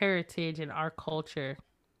heritage and our culture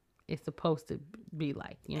is supposed to be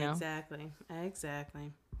like, you know? Exactly.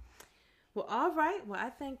 Well, all right. Well, I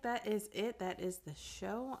think that is it. That is the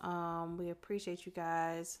show. We appreciate you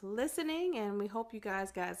guys listening, and we hope you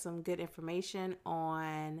guys got some good information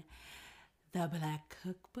on the Black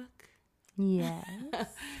Cookbook. Yes.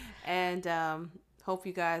 And hope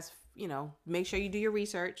you guys, make sure you do your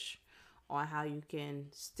research on how you can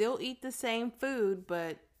still eat the same food,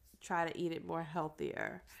 but try to eat it more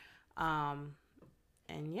healthier. And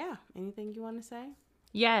yeah, anything you want to say?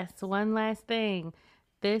 Yes, one last thing.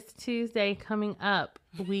 This Tuesday coming up,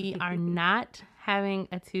 we are not having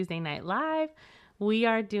a Tuesday Night Live. We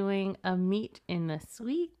are doing a meet in the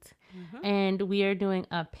suite, and we are doing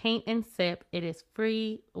a paint and sip. It is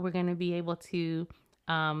free. We're going to be able to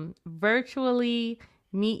virtually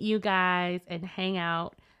meet you guys and hang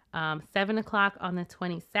out 7 o'clock on the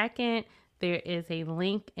 22nd. There is a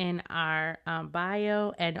link in our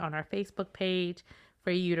bio and on our Facebook page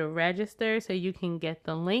for you to register so you can get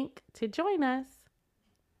the link to join us.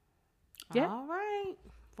 Yep. All right.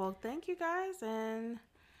 Well, thank you guys, and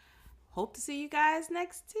hope to see you guys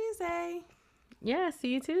next Tuesday. Yeah,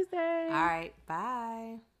 see you Tuesday. All right.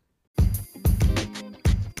 Bye.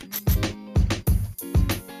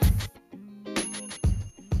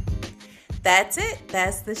 That's it.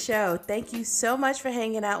 That's the show. Thank you so much for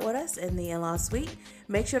hanging out with us in the In-Law Suite.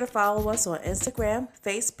 Make sure to follow us on Instagram,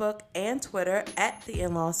 Facebook, and Twitter at the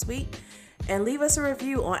In-Law Suite. And leave us a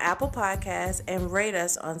review on Apple Podcasts and rate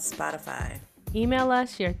us on Spotify. Email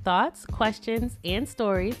us your thoughts, questions, and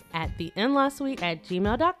stories at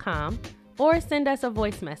theinlawsuite@gmail.com or send us a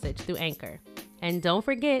voice message through Anchor. And don't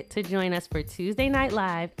forget to join us for Tuesday Night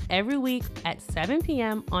Live every week at 7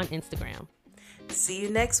 p.m. on Instagram. See you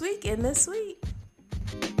next week in the suite.